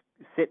mom's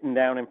sitting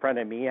down in front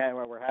of me.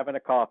 We're having a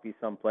coffee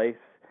someplace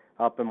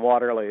up in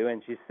Waterloo,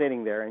 and she's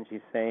sitting there, and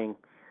she's saying,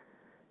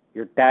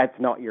 your dad's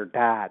not your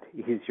dad.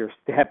 He's your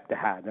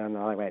stepdad. And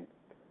I went,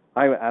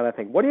 I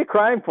think, what are you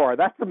crying for?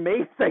 That's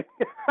amazing.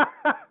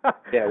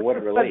 Yeah, what a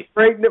relief.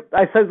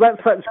 I said,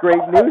 that's such great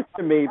news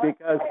to me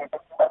because,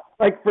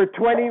 like, for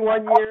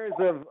 21 years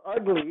of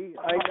ugly,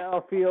 I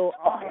now feel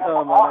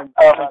awesome.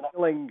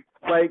 And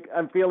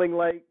I'm feeling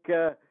like,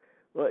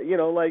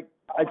 like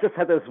I just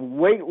had this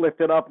weight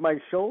lifted off my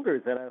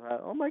shoulders. And I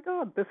thought, oh, my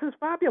God, this is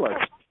fabulous.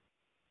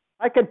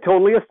 I can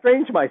totally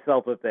estrange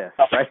myself with this,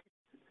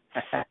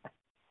 right?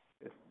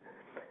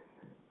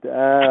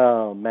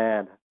 Oh,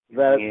 man.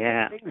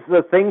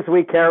 The things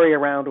we carry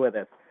around with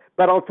us.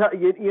 But I'll tell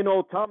you,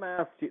 Tom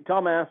asked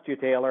you,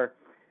 Taylor,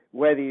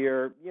 whether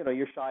you're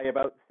shy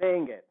about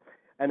saying it.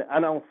 And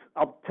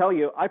I'll tell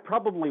you, I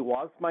probably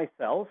was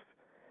myself,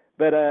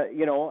 but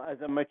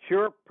as a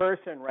mature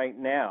person right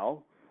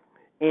now,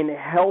 in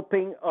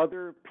helping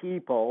other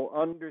people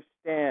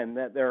understand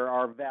that there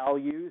are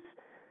values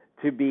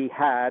to be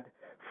had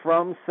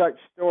from such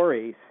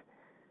stories,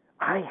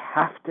 I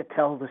have to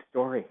tell the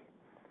story.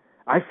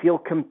 I feel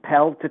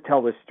compelled to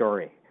tell the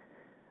story.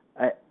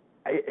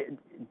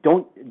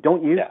 Don't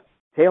you, yeah.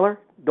 Taylor?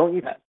 Don't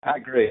you? I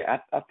agree.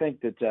 I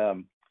think that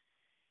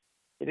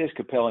it is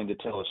compelling to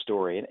tell a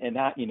story, and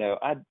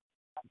I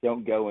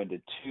don't go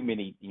into too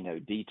many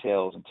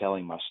details in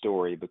telling my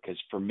story because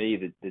for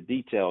me the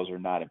details are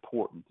not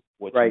important.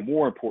 What's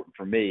more important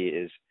for me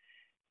is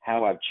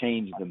how I've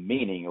changed the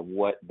meaning of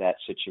what that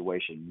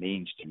situation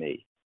means to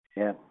me.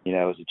 Yeah.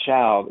 As a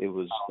child, it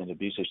was an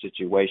abusive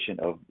situation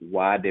of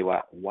why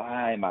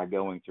am I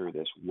going through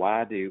this?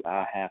 Why do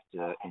I have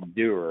to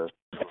endure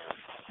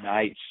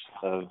nights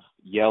of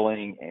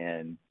yelling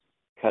and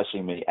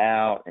cussing me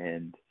out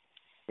and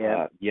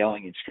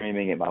yelling and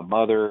screaming at my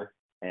mother,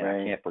 and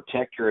I can't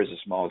protect her as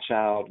a small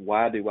child?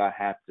 Why do I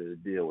have to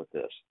deal with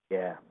this?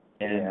 Yeah.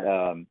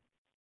 And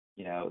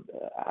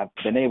I've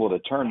been able to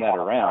turn that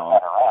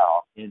around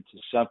into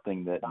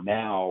something that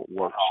now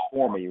works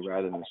for me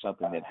rather than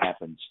something that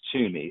happens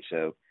to me.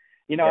 So,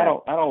 I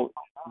don't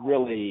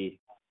really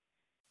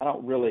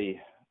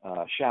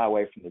shy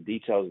away from the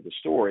details of the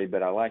story,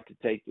 but I like to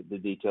take the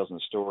details in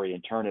the story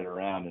and turn it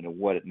around into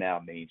what it now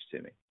means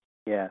to me.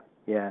 Yeah,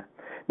 yeah.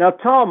 Now,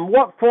 Tom,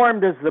 what form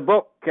does the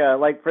book,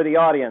 for the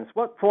audience,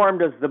 what form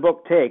does the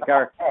book take?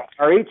 Are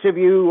each of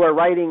you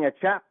writing a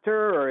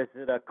chapter, or is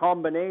it a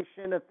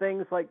combination of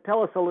things?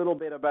 Tell us a little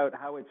bit about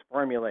how it's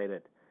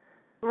formulated.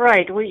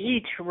 Right. We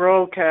each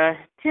wrote.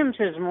 Tim's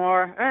is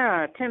more.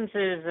 Tim's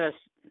is.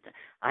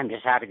 I'm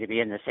just happy to be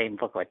in the same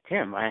book with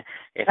Tim.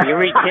 If you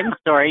read Tim's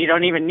story, you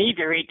don't even need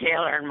to read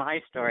Taylor and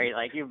my story.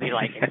 You'd be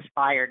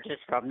inspired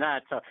just from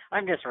that. So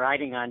I'm just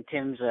riding on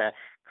Tim's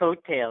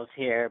coattails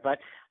here. But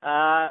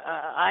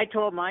I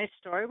told my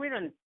story. We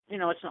didn't.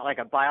 It's not like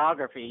a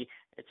biography.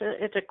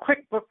 It's a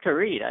quick book to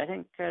read. I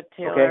think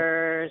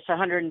Taylor's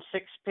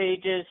 106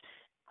 pages.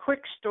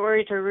 Quick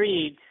story to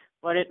read.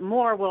 But it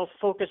more will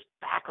focus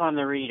back on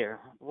the reader.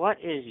 What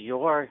is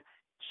your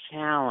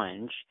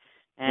challenge,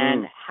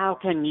 and how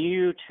can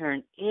you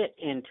turn it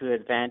into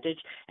advantage?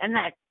 And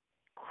that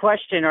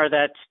question or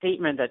that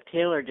statement that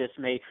Taylor just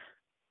made,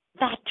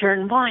 that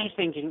turned my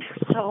thinking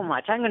so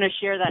much. I'm going to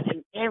share that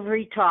in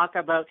every talk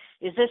about,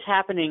 is this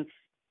happening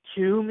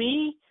to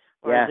me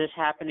or is this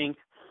happening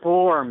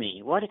for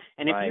me?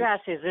 And if you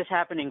ask, is this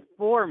happening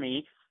for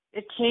me,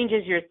 it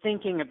changes your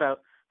thinking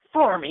about,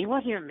 for me?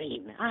 What do you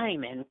mean?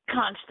 I'm in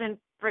constant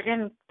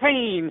friggin'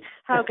 pain.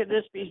 How could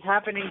this be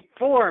happening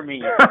for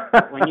me?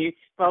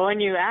 When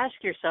you ask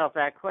yourself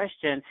that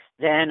question,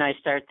 then I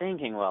start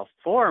thinking, well,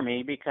 for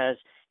me, because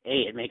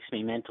A, it makes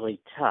me mentally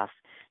tough.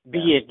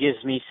 B, it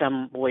gives me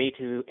some way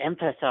to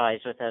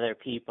empathize with other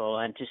people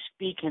and to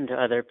speak into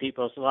other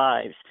people's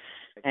lives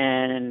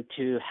and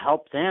to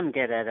help them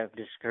get out of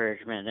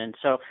discouragement. And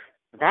so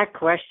that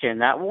question,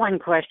 that one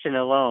question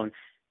alone,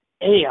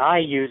 I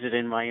use it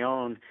in my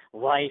own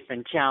life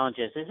and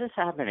challenges. Is this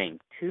happening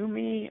to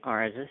me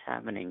or is this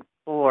happening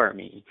for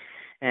me?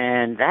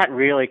 And that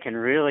really can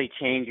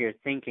change your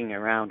thinking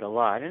around a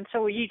lot. And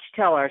so we each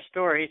tell our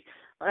stories.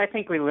 I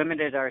think we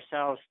limited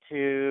ourselves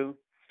to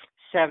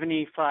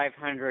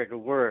 7,500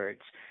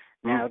 words.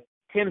 Now,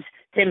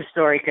 Tim's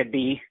story could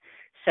be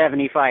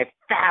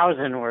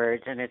 75,000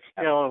 words, and it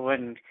still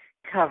wouldn't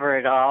cover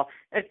it all.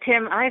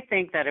 Tim, I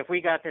think that if we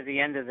got to the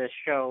end of this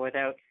show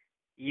without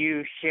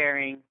you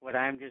sharing what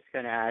I'm just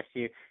going to ask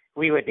you,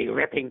 we would be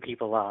ripping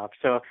people off.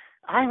 So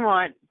I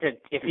want to,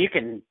 if you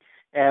can,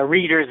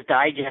 Reader's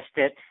Digest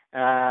it.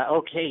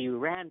 Okay, you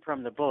ran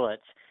from the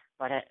bullets,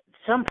 but at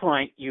some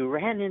point you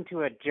ran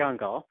into a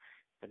jungle,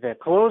 the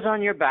clothes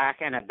on your back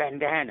and a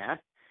bandana.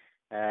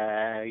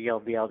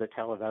 You'll be able to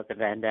tell about the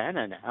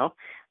bandana now.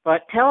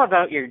 But tell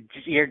about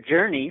your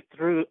journey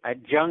through a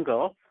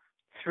jungle,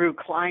 through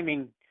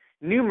climbing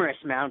numerous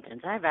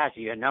mountains. I've asked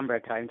you a number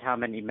of times how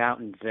many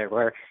mountains there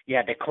were you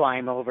had to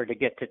climb over to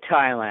get to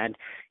Thailand.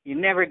 You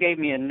never gave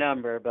me a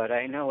number, but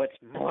I know it's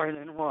more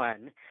than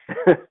one.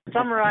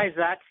 Summarize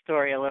that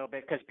story a little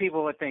bit, because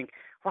people would think,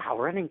 wow,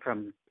 running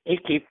from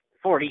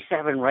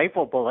AK-47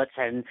 rifle bullets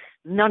and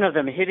none of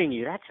them hitting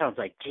you, that sounds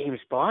like James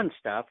Bond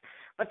stuff.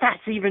 But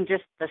that's even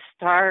just the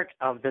start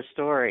of the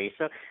story.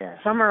 So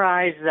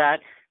summarize that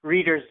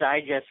Reader's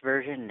Digest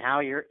version. Now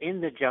you're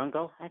in the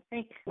jungle. I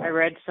think I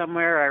read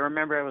somewhere, I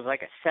remember it was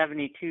like a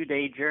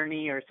 72-day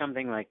journey or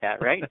something like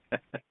that, right?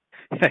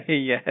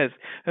 Yes,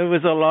 it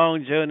was a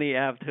long journey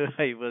after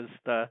I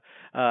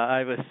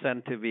was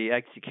sent to be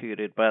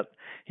executed. But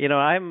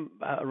I'm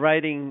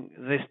writing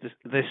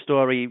this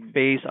story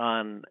based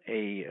on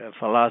a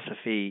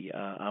philosophy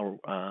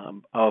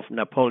of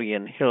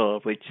Napoleon Hill,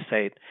 which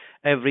said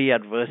every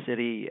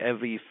adversity,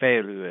 every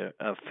failure,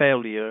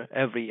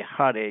 every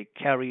heartache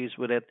carries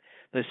with it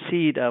the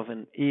seed of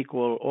an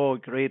equal or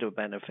greater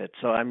benefit.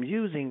 So I'm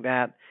using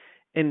that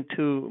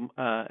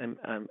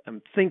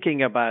I'm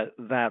thinking about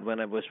that when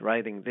I was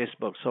writing this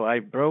book. So I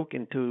broke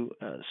into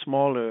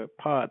smaller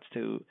parts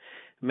to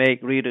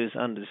make readers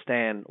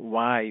understand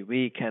why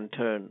we can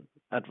turn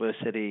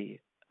adversity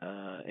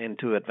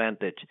into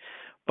advantage.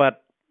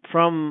 But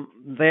from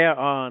there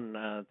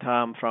on,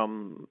 Tom,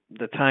 from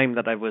the time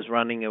that I was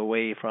running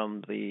away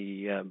from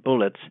the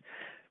bullets,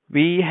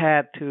 we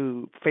had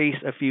to face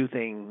a few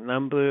things.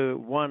 Number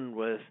one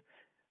was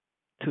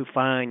to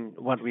find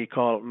what we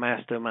call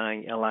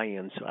mastermind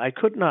alliance. I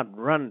could not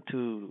run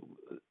to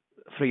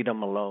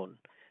freedom alone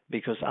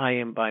because I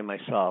am by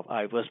myself.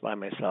 I was by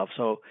myself.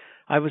 So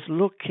I was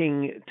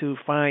looking to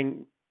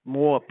find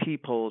more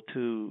people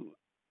to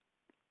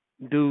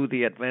do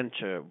the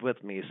adventure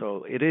with me.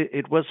 So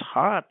it was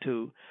hard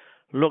to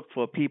look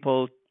for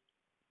people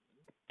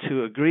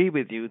to agree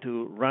with you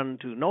to run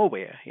to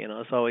nowhere,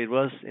 so it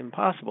was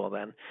impossible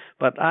then.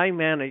 But I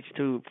managed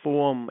to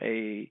form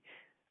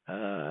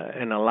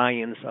an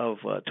alliance of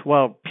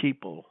 12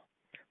 people.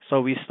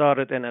 So we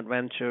started an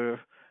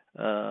adventure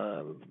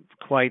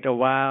quite a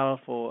while,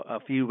 for a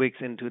few weeks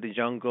into the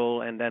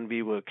jungle, and then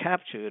we were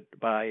captured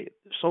by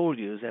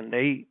soldiers, and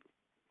they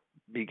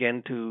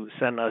began to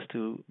send us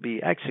to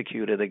be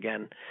executed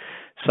again.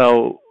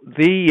 So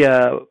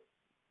the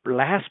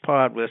last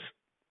part was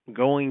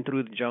going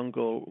through the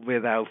jungle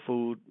without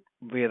food,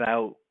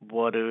 without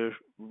water,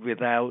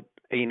 without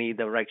any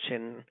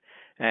direction,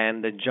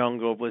 and the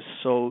jungle was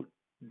so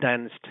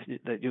dense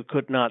that you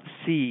could not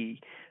see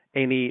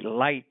any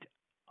light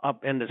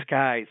up in the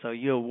sky. So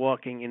you're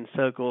walking in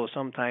circles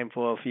sometime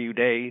for a few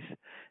days,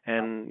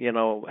 and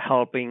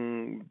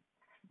helping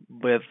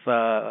with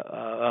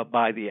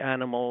by the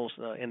animals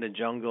in the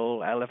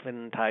jungle,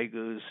 elephant,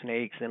 tigers,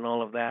 snakes, and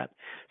all of that.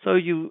 So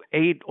you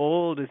ate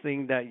all the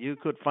things that you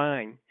could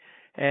find.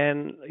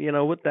 And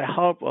with the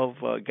help of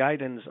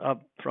guidance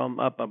from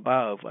up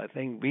above, I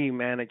think we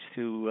managed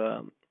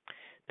to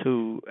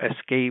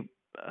escape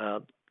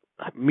a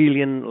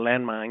million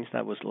landmines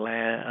that was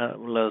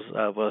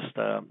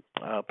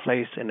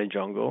placed in the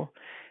jungle.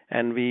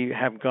 And we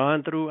have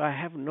gone through, I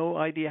have no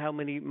idea how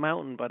many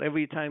mountains, but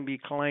every time we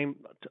climb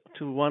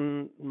to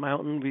one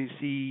mountain, we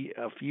see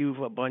a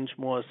bunch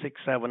more,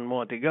 6, 7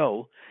 more to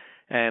go.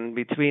 And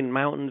between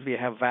mountains, we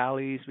have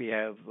valleys, we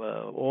have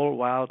all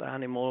wild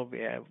animals,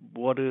 we have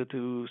water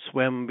to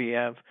swim, we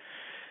have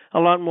a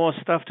lot more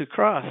stuff to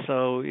cross.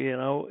 So,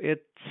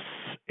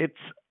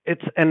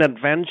 it's an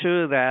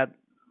adventure that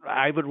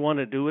I would want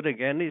to do it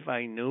again if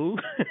I knew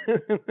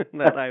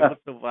that I would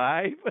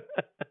survive.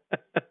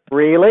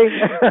 Really?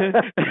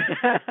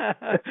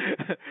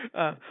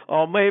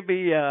 Or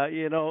maybe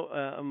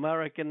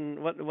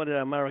American. What did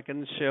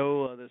Americans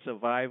show? The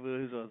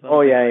Survivors or something.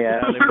 Oh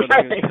yeah. Like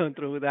that. They would go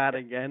through that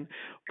again.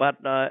 But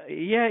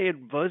it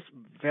was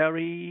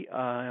very.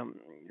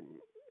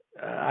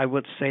 I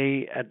would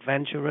say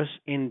adventurous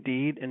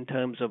indeed in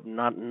terms of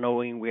not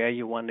knowing where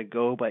you want to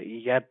go, but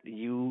yet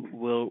you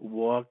will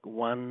walk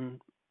one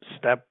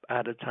step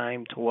at a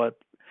time toward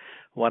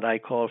what I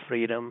call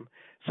freedom.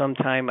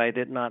 Sometime I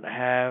did not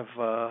have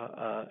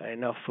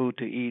enough food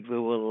to eat. We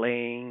were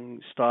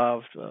laying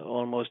starved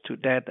almost to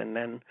death, and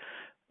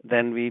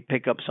then we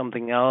pick up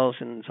something else,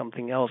 and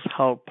something else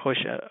helped push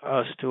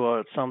us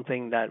towards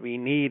something that we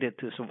needed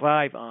to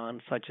survive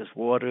on, such as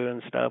water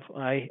and stuff.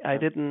 I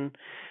didn't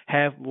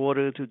have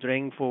water to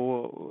drink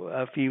for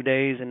a few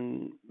days,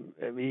 and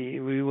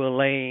we were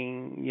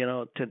laying,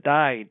 to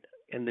die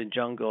in the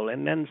jungle,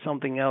 and then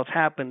something else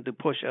happened to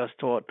push us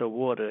toward the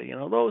water.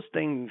 Those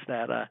things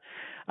that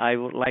I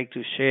would like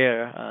to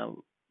share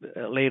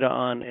later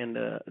on in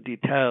the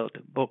detailed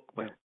book.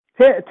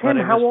 Tim,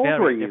 how old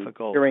were you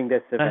during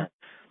this event?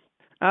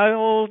 How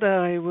old?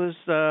 I was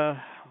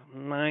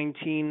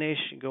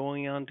 19-ish,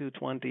 going on to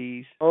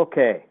 20s.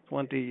 Okay.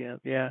 20,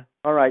 yeah.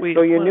 All right.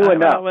 So you knew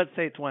enough. Let's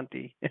say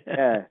 20.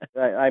 Yeah.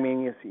 I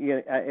mean,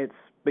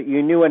 but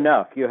you knew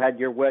enough. You had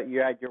your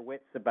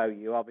wits about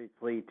you,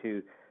 obviously,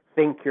 to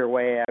think your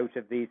way out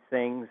of these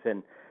things,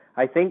 and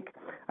I think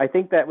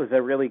that was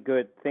a really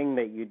good thing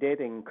that you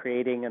did in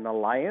creating an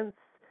alliance,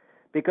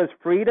 because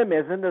freedom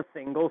isn't a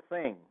single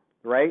thing,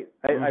 right?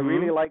 I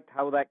really liked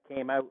how that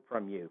came out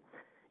from you.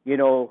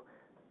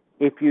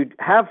 If you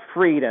have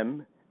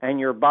freedom and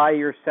you're by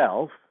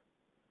yourself,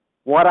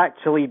 what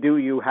actually do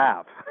you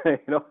have?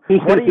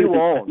 What do you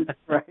own,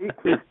 right?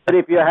 But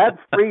if you have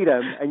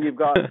freedom and you've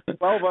got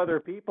 12 other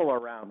people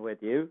around with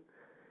you,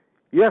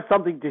 you have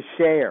something to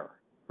share,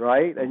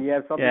 right? And you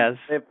have something to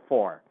live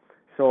for.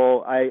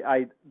 So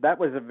that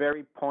was a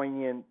very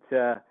poignant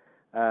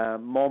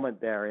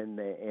moment there in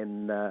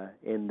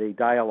the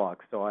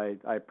dialogue. So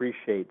I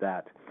appreciate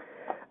that.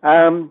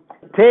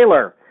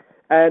 Taylor,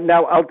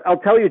 now I'll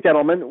tell you,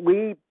 gentlemen,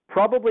 we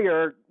probably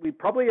are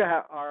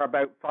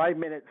about 5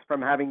 minutes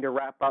from having to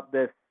wrap up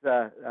this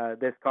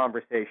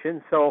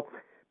conversation. So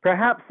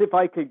perhaps if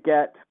I could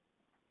get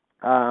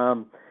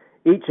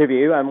each of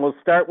you, and we'll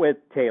start with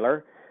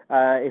Taylor,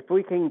 if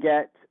we can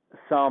get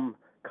some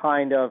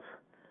kind of,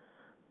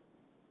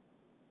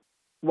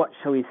 what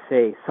shall we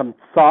say, some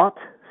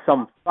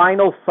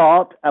final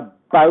thought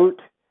about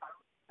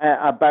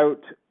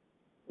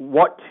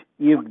what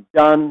you've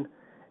done,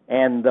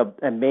 and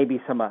maybe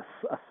a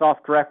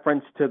soft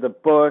reference to the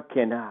book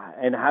and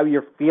how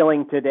you're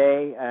feeling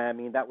today. I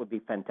mean, that would be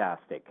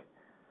fantastic.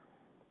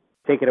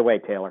 Take it away,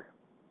 Taylor.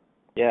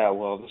 Yeah,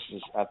 well,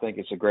 I think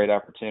it's a great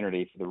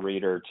opportunity for the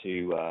reader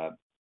to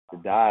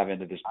dive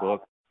into this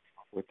book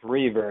with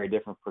three very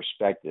different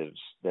perspectives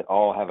that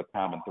all have a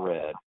common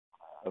thread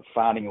of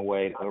finding a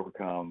way to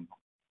overcome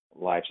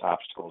life's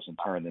obstacles and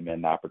turn them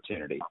into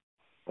opportunity.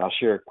 I'll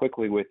share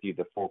quickly with you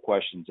the 4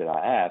 questions that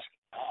I ask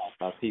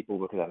people,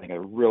 because I think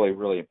they're really,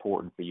 really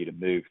important for you to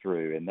move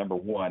through. And number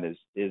 1 is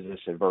this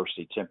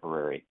adversity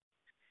temporary?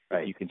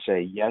 Right. If you can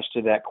say yes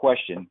to that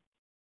question,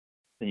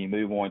 then you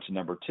move on to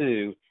number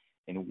 2,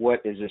 and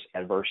what is this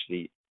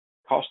adversity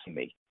costing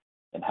me?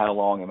 And how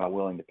long am I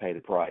willing to pay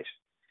the price?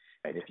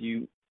 And if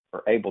you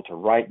are able to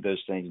write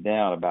those things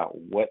down about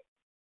what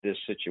this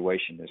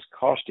situation is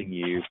costing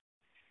you,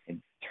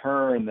 and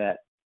turn that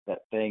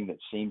thing that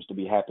seems to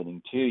be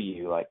happening to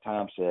you, like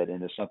Tom said,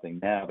 into something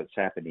now that's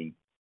happening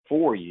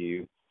for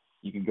you,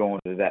 you can go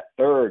into that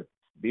third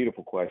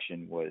beautiful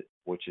question,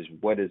 which is,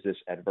 what is this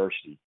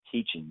adversity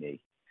teaching me?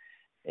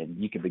 And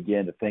you can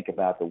begin to think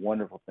about the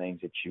wonderful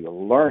things that you are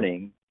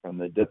learning from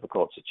the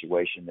difficult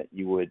situation that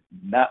you would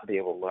not be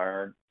able to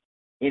learn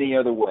any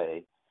other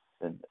way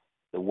than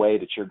the way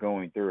that you're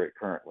going through it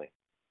currently.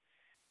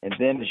 And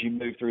then as you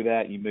move through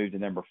that, you move to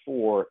number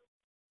 4,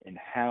 and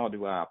how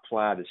do I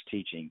apply this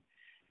teaching?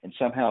 And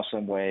somehow,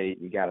 some way,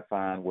 you got to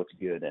find what's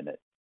good in it.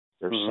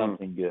 There's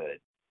something good.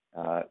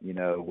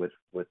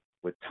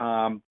 With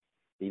Tom,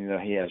 even though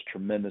he has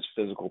tremendous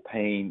physical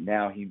pain,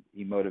 now he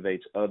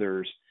motivates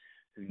others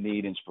who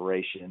need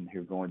inspiration,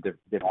 who are going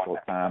difficult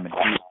time, and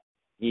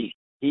he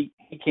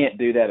can't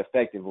do that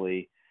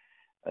effectively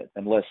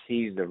unless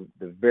he's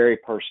the very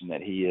person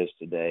that he is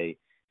today.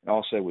 And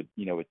also with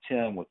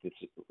Tim, with this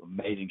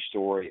amazing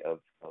story of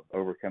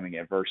overcoming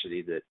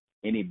adversity that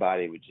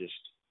anybody would just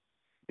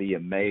be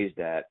amazed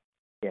at.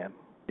 Yeah,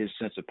 his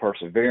sense of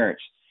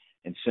perseverance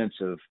and sense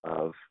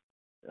of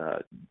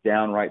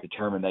downright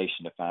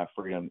determination to find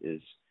freedom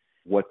is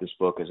what this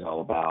book is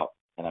all about.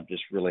 And I'm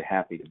just really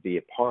happy to be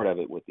a part of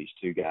it with these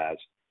 2 guys.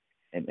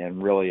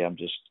 And really, I'm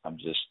just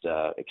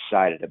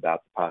excited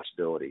about the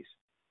possibilities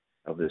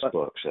of this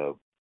book. So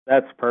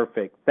that's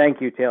perfect. Thank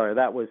you, Taylor.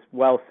 That was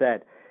well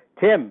said.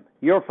 Tim,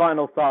 your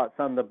final thoughts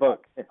on the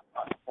book.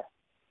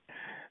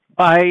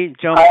 I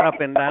jumped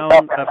up and down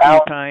a few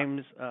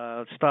times,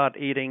 start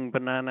eating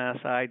banana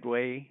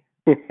sideways,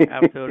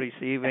 after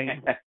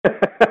receiving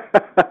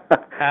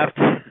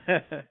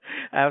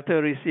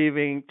after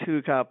receiving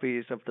 2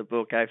 copies of the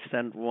book. I've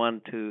sent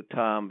one to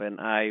Tom, and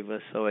I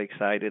was so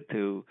excited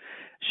to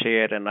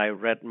share it. And I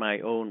read my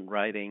own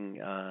writing,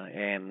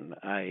 and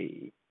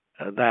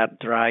that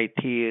dry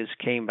tears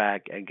came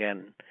back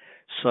again.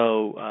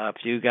 So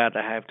if you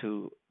have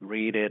to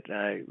read it.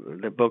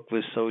 The book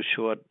was so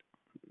short,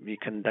 we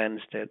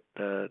condensed it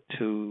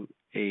to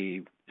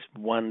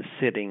one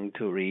sitting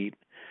to read.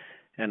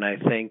 And I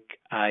think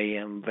I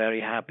am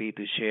very happy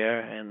to share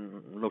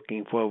and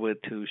looking forward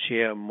to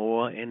share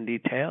more in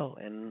detail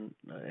in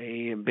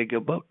a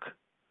bigger book.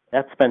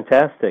 That's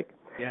fantastic.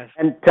 Yes.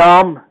 And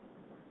Tom,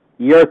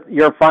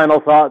 your final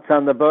thoughts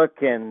on the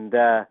book and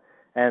the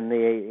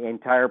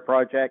entire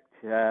project?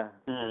 Well,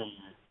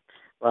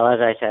 as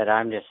I said,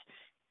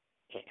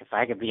 if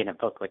I could be in a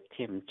book with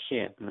Tim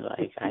Chhim,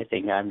 I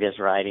think I'm just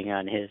riding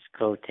on his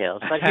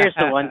coattails. But here's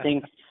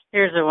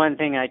the one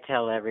thing I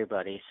tell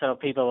everybody. So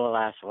people will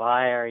ask,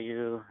 why are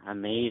you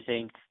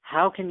amazing?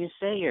 How can you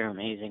say you're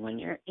amazing when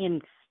you're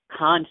in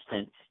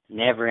constant,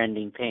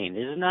 never-ending pain?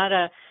 This is not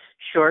a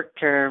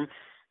short-term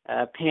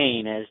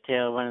pain, as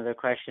one of the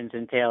questions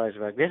in Taylor's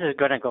book. This is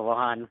going to go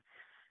on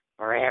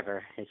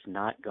forever. It's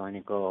not going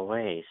to go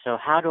away. So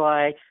how do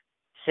I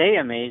say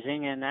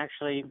amazing and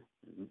actually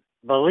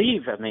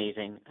believe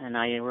amazing? And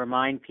I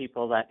remind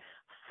people that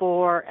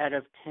 4 out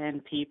of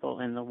 10 people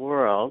in the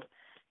world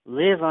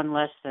live on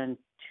less than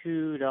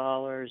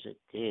 $2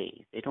 a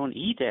day. They don't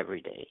eat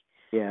every day.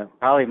 Yeah.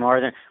 Probably more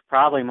than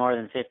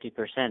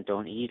 50%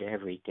 don't eat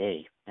every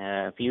day.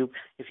 If you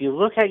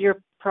look at your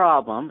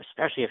problem,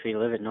 especially if you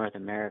live in North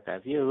America,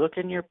 if you look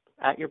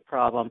at your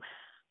problem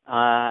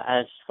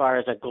as far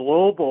as a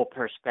global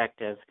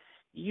perspective,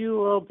 you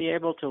will be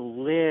able to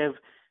live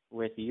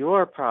with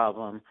your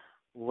problem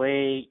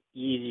way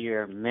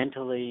easier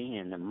mentally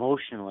and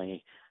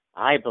emotionally,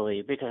 I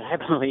believe, because I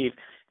believe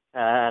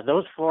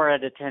those 4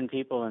 out of 10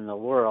 people in the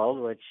world,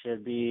 which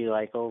should be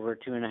like over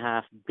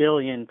 2.5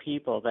 billion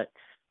people that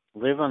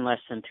live on less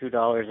than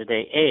 $2 a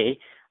day.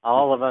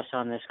 All of us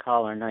on this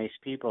call are nice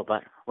people,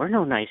 but we're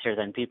no nicer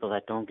than people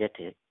that don't get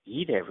to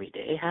eat every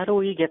day. How do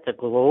we get the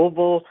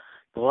global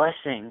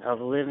blessing of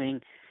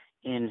living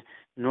in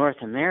North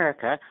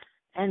America?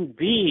 And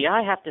B,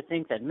 I have to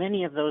think that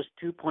many of those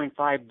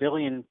 2.5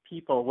 billion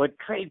people would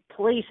trade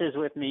places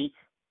with me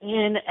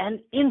in an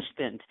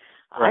instant.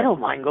 Right. I don't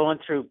mind going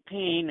through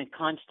pain and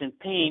constant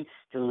pain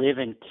to live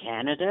in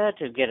Canada,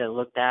 to get it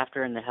looked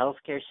after in the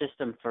healthcare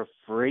system for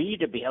free,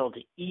 to be able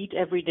to eat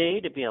every day,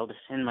 to be able to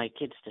send my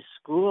kids to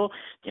school,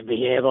 to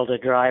be able to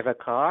drive a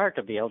car,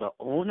 to be able to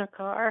own a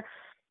car.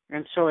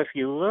 And so if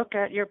you look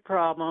at your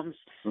problems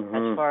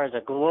as far as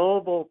a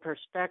global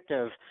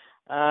perspective,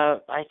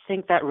 I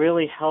think that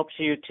really helps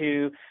you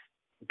to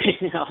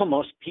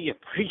almost be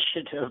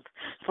appreciative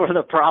for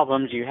the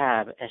problems you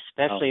have,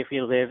 especially if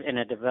you live in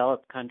a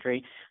developed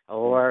country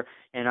or,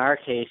 in our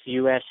case,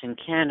 U.S. and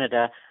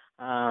Canada.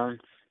 I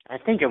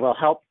think it will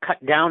help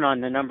cut down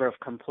on the number of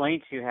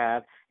complaints you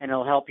have, and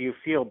it'll help you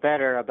feel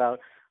better about,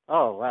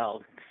 oh,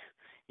 well,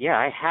 yeah,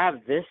 I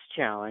have this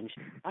challenge,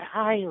 but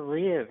I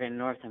live in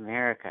North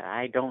America.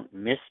 I don't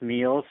miss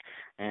meals.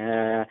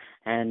 And,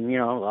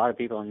 a lot of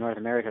people in North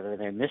America, when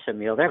they miss a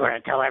meal, they're going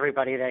to tell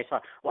everybody they saw,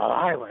 well,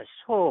 I was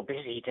so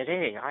busy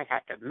today, I had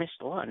to miss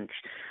lunch.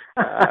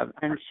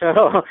 And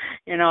so,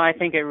 I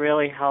think it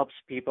really helps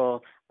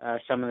people,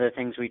 some of the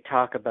things we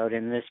talk about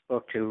in this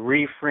book, to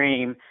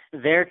reframe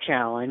their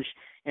challenge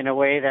in a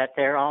way that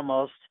they're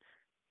almost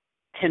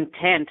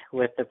content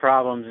with the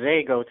problems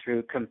they go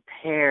through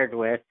compared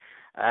with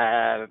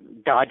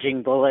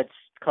dodging bullets,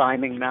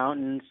 climbing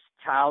mountains,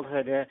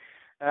 childhood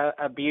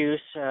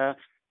abuse.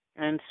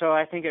 And so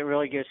I think it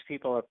really gives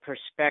people a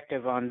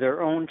perspective on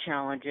their own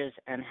challenges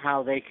and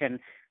how they can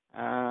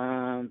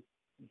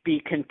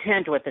be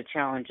content with the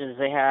challenges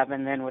they have,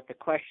 and then with the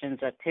questions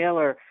that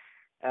Taylor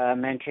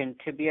mentioned,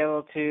 to be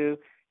able to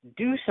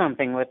do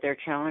something with their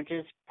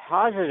challenges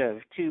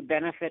positive to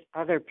benefit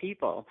other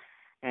people.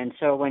 And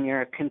so when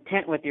you're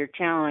content with your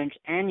challenge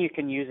and you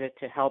can use it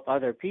to help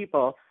other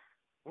people,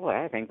 boy,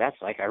 I think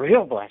that's like a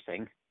real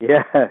blessing.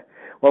 Yeah.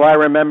 Well, I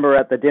remember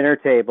at the dinner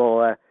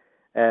table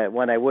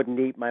when I wouldn't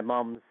eat my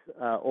mom's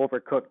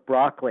overcooked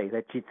broccoli,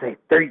 that she'd say,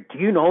 do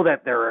you know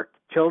that there are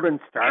children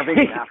starving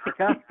in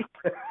Africa?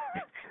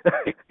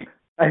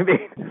 I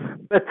mean,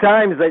 the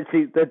times that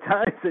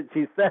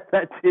she said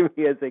that to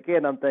me as a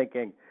kid, I'm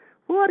thinking,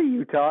 what are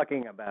you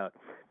talking about?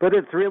 But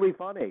it's really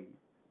funny.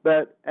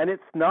 And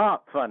it's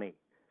not funny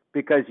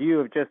because you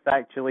have just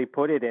actually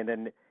put it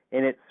in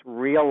its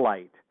real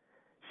light.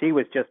 She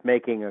was just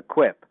making a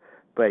quip,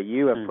 but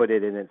you have put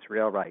it in its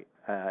real right,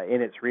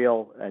 in its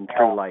real and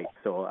true light.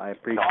 So I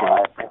appreciate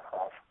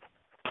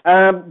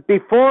it.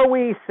 Before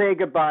we say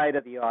goodbye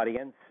to the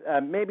audience,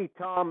 maybe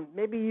Tom,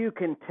 you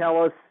can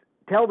tell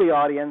the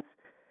audience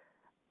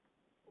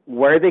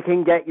where they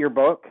can get your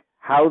book,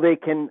 how they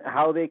can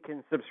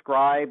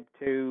subscribe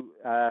to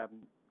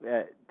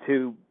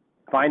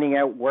finding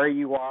out where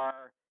you are,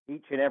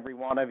 each and every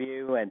one of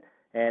you, and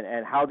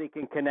and how they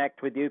can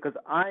connect with you, because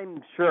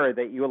I'm sure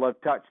that you will have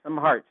touched some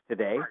hearts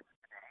today,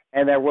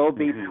 and there will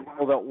be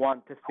people that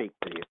want to speak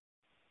to you.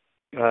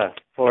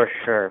 For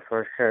sure.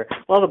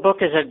 Well, the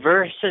book is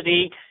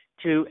Adversity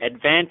to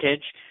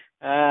Advantage.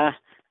 I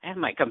have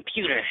my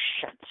computer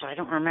shut, so I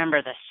don't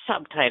remember the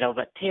subtitle,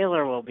 but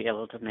Taylor will be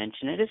able to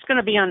mention it. It's going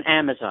to be on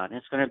Amazon.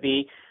 It's going to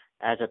be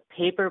as a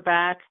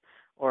paperback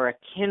or a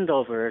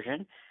Kindle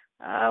version.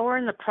 We're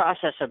in the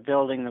process of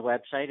building the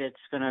website.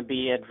 It's going to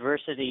be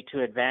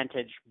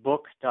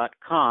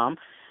adversitytoadvantagebook.com,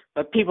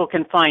 but people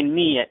can find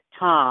me at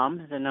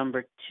Tom, the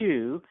number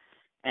 2,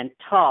 and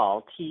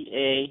Tall,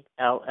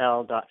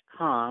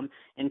 TALL.com,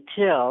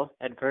 until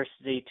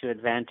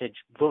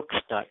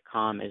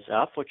adversitytoadvantagebooks.com is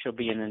up, which will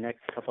be in the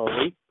next couple of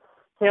weeks.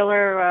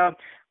 Taylor,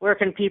 where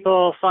can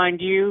people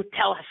find you?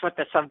 Tell us what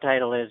the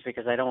subtitle is,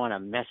 because I don't want to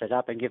mess it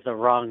up and give the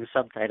wrong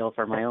subtitle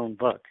for my own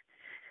book.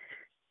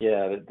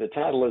 Yeah, the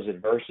title is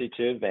Adversity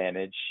to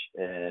Advantage,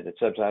 and the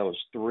subtitle is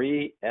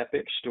 3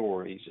 Epic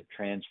Stories of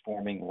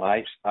Transforming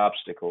Life's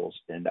Obstacles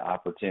into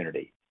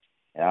Opportunity.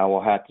 And I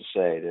will have to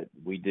say that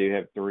we do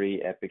have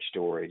 3 epic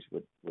stories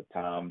with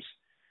Tom's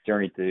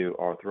journey through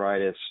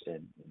arthritis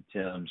and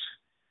Tim's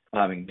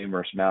climbing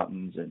numerous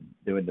mountains and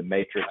doing the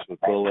Matrix with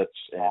bullets,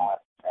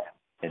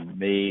 and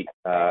me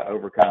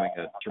overcoming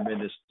a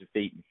tremendous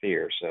defeat and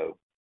fear. So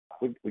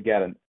we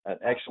got an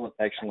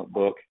excellent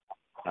book.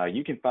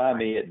 You can find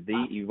me at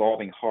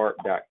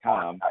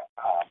theevolvingheart.com,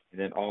 and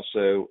then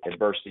also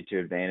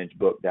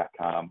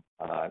adversitytoadvantagebook.com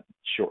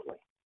shortly.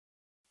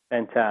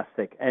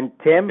 Fantastic. And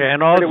Tim,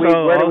 and also,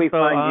 where do we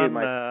find you,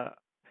 Mike?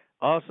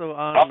 Also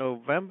on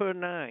November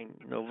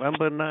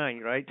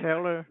 9, right,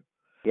 Taylor?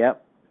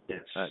 Yep.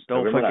 Yes.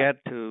 Don't November forget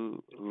 9.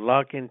 to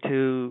log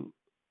into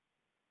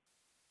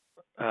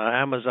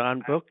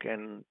Amazon Book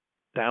and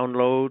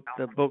download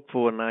the book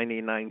for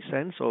 99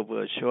 cents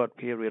over a short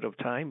period of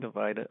time, if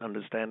I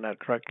understand that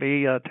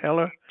correctly,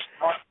 Taylor.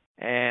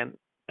 And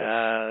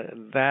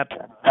that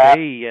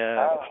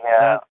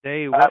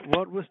day,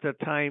 what was the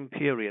time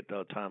period,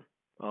 though, Tom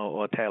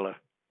or Taylor?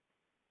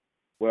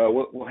 Well,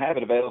 we'll have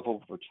it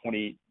available for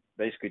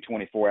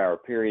 24-hour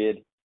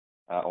period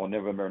on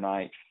November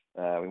 9th.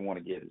 We want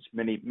to get as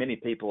many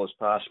people as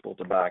possible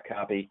to buy a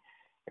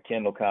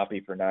Kindle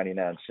copy for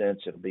 99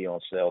 cents. It'll be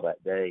on sale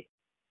that day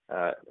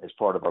as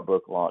part of our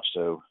book launch.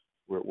 So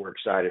we're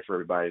excited for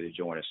everybody to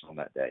join us on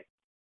that day.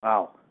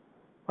 Wow.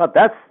 Well,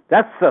 that's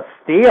a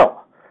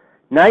steal.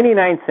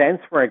 99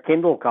 cents for a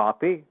Kindle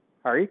copy.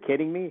 Are you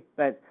kidding me?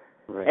 That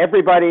right.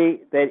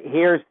 Everybody that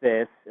hears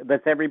this,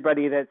 that's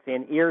everybody that's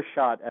in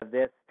earshot of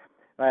this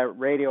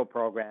radio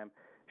program,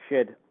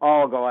 should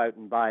all go out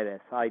and buy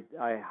this. I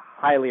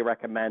highly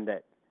recommend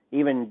it.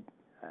 Even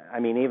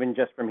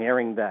just from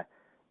hearing the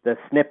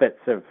snippets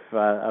of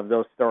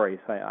those stories,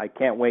 I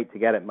can't wait to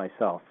get it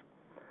myself.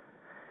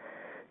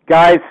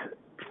 Guys,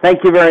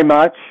 thank you very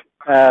much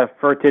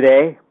for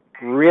today.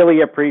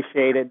 Really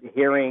appreciated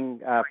hearing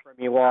from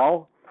you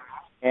all.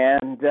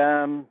 And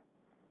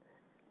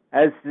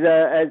as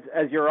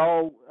you're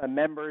all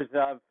members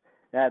of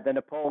the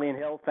Napoleon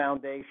Hill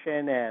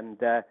Foundation and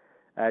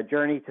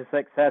Journey to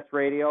Success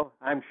Radio,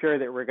 I'm sure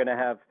that we're going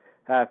to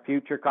have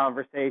future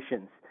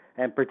conversations,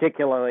 and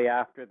particularly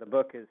after the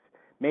book has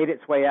made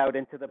its way out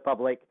into the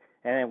public,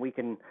 and we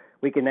can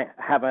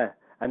have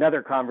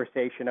another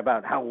conversation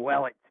about how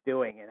well it's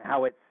doing and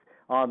how it's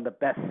on the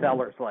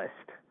bestsellers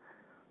list.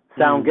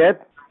 Sound good?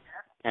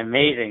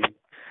 Amazing.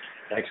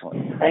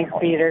 Excellent. Thanks,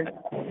 Peter.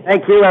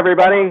 Thank you,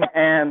 everybody,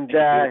 and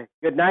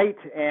good night,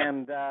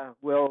 and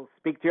we'll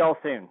speak to you all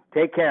soon.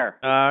 Take care.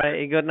 All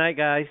right, good night,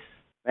 guys.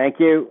 Thank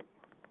you.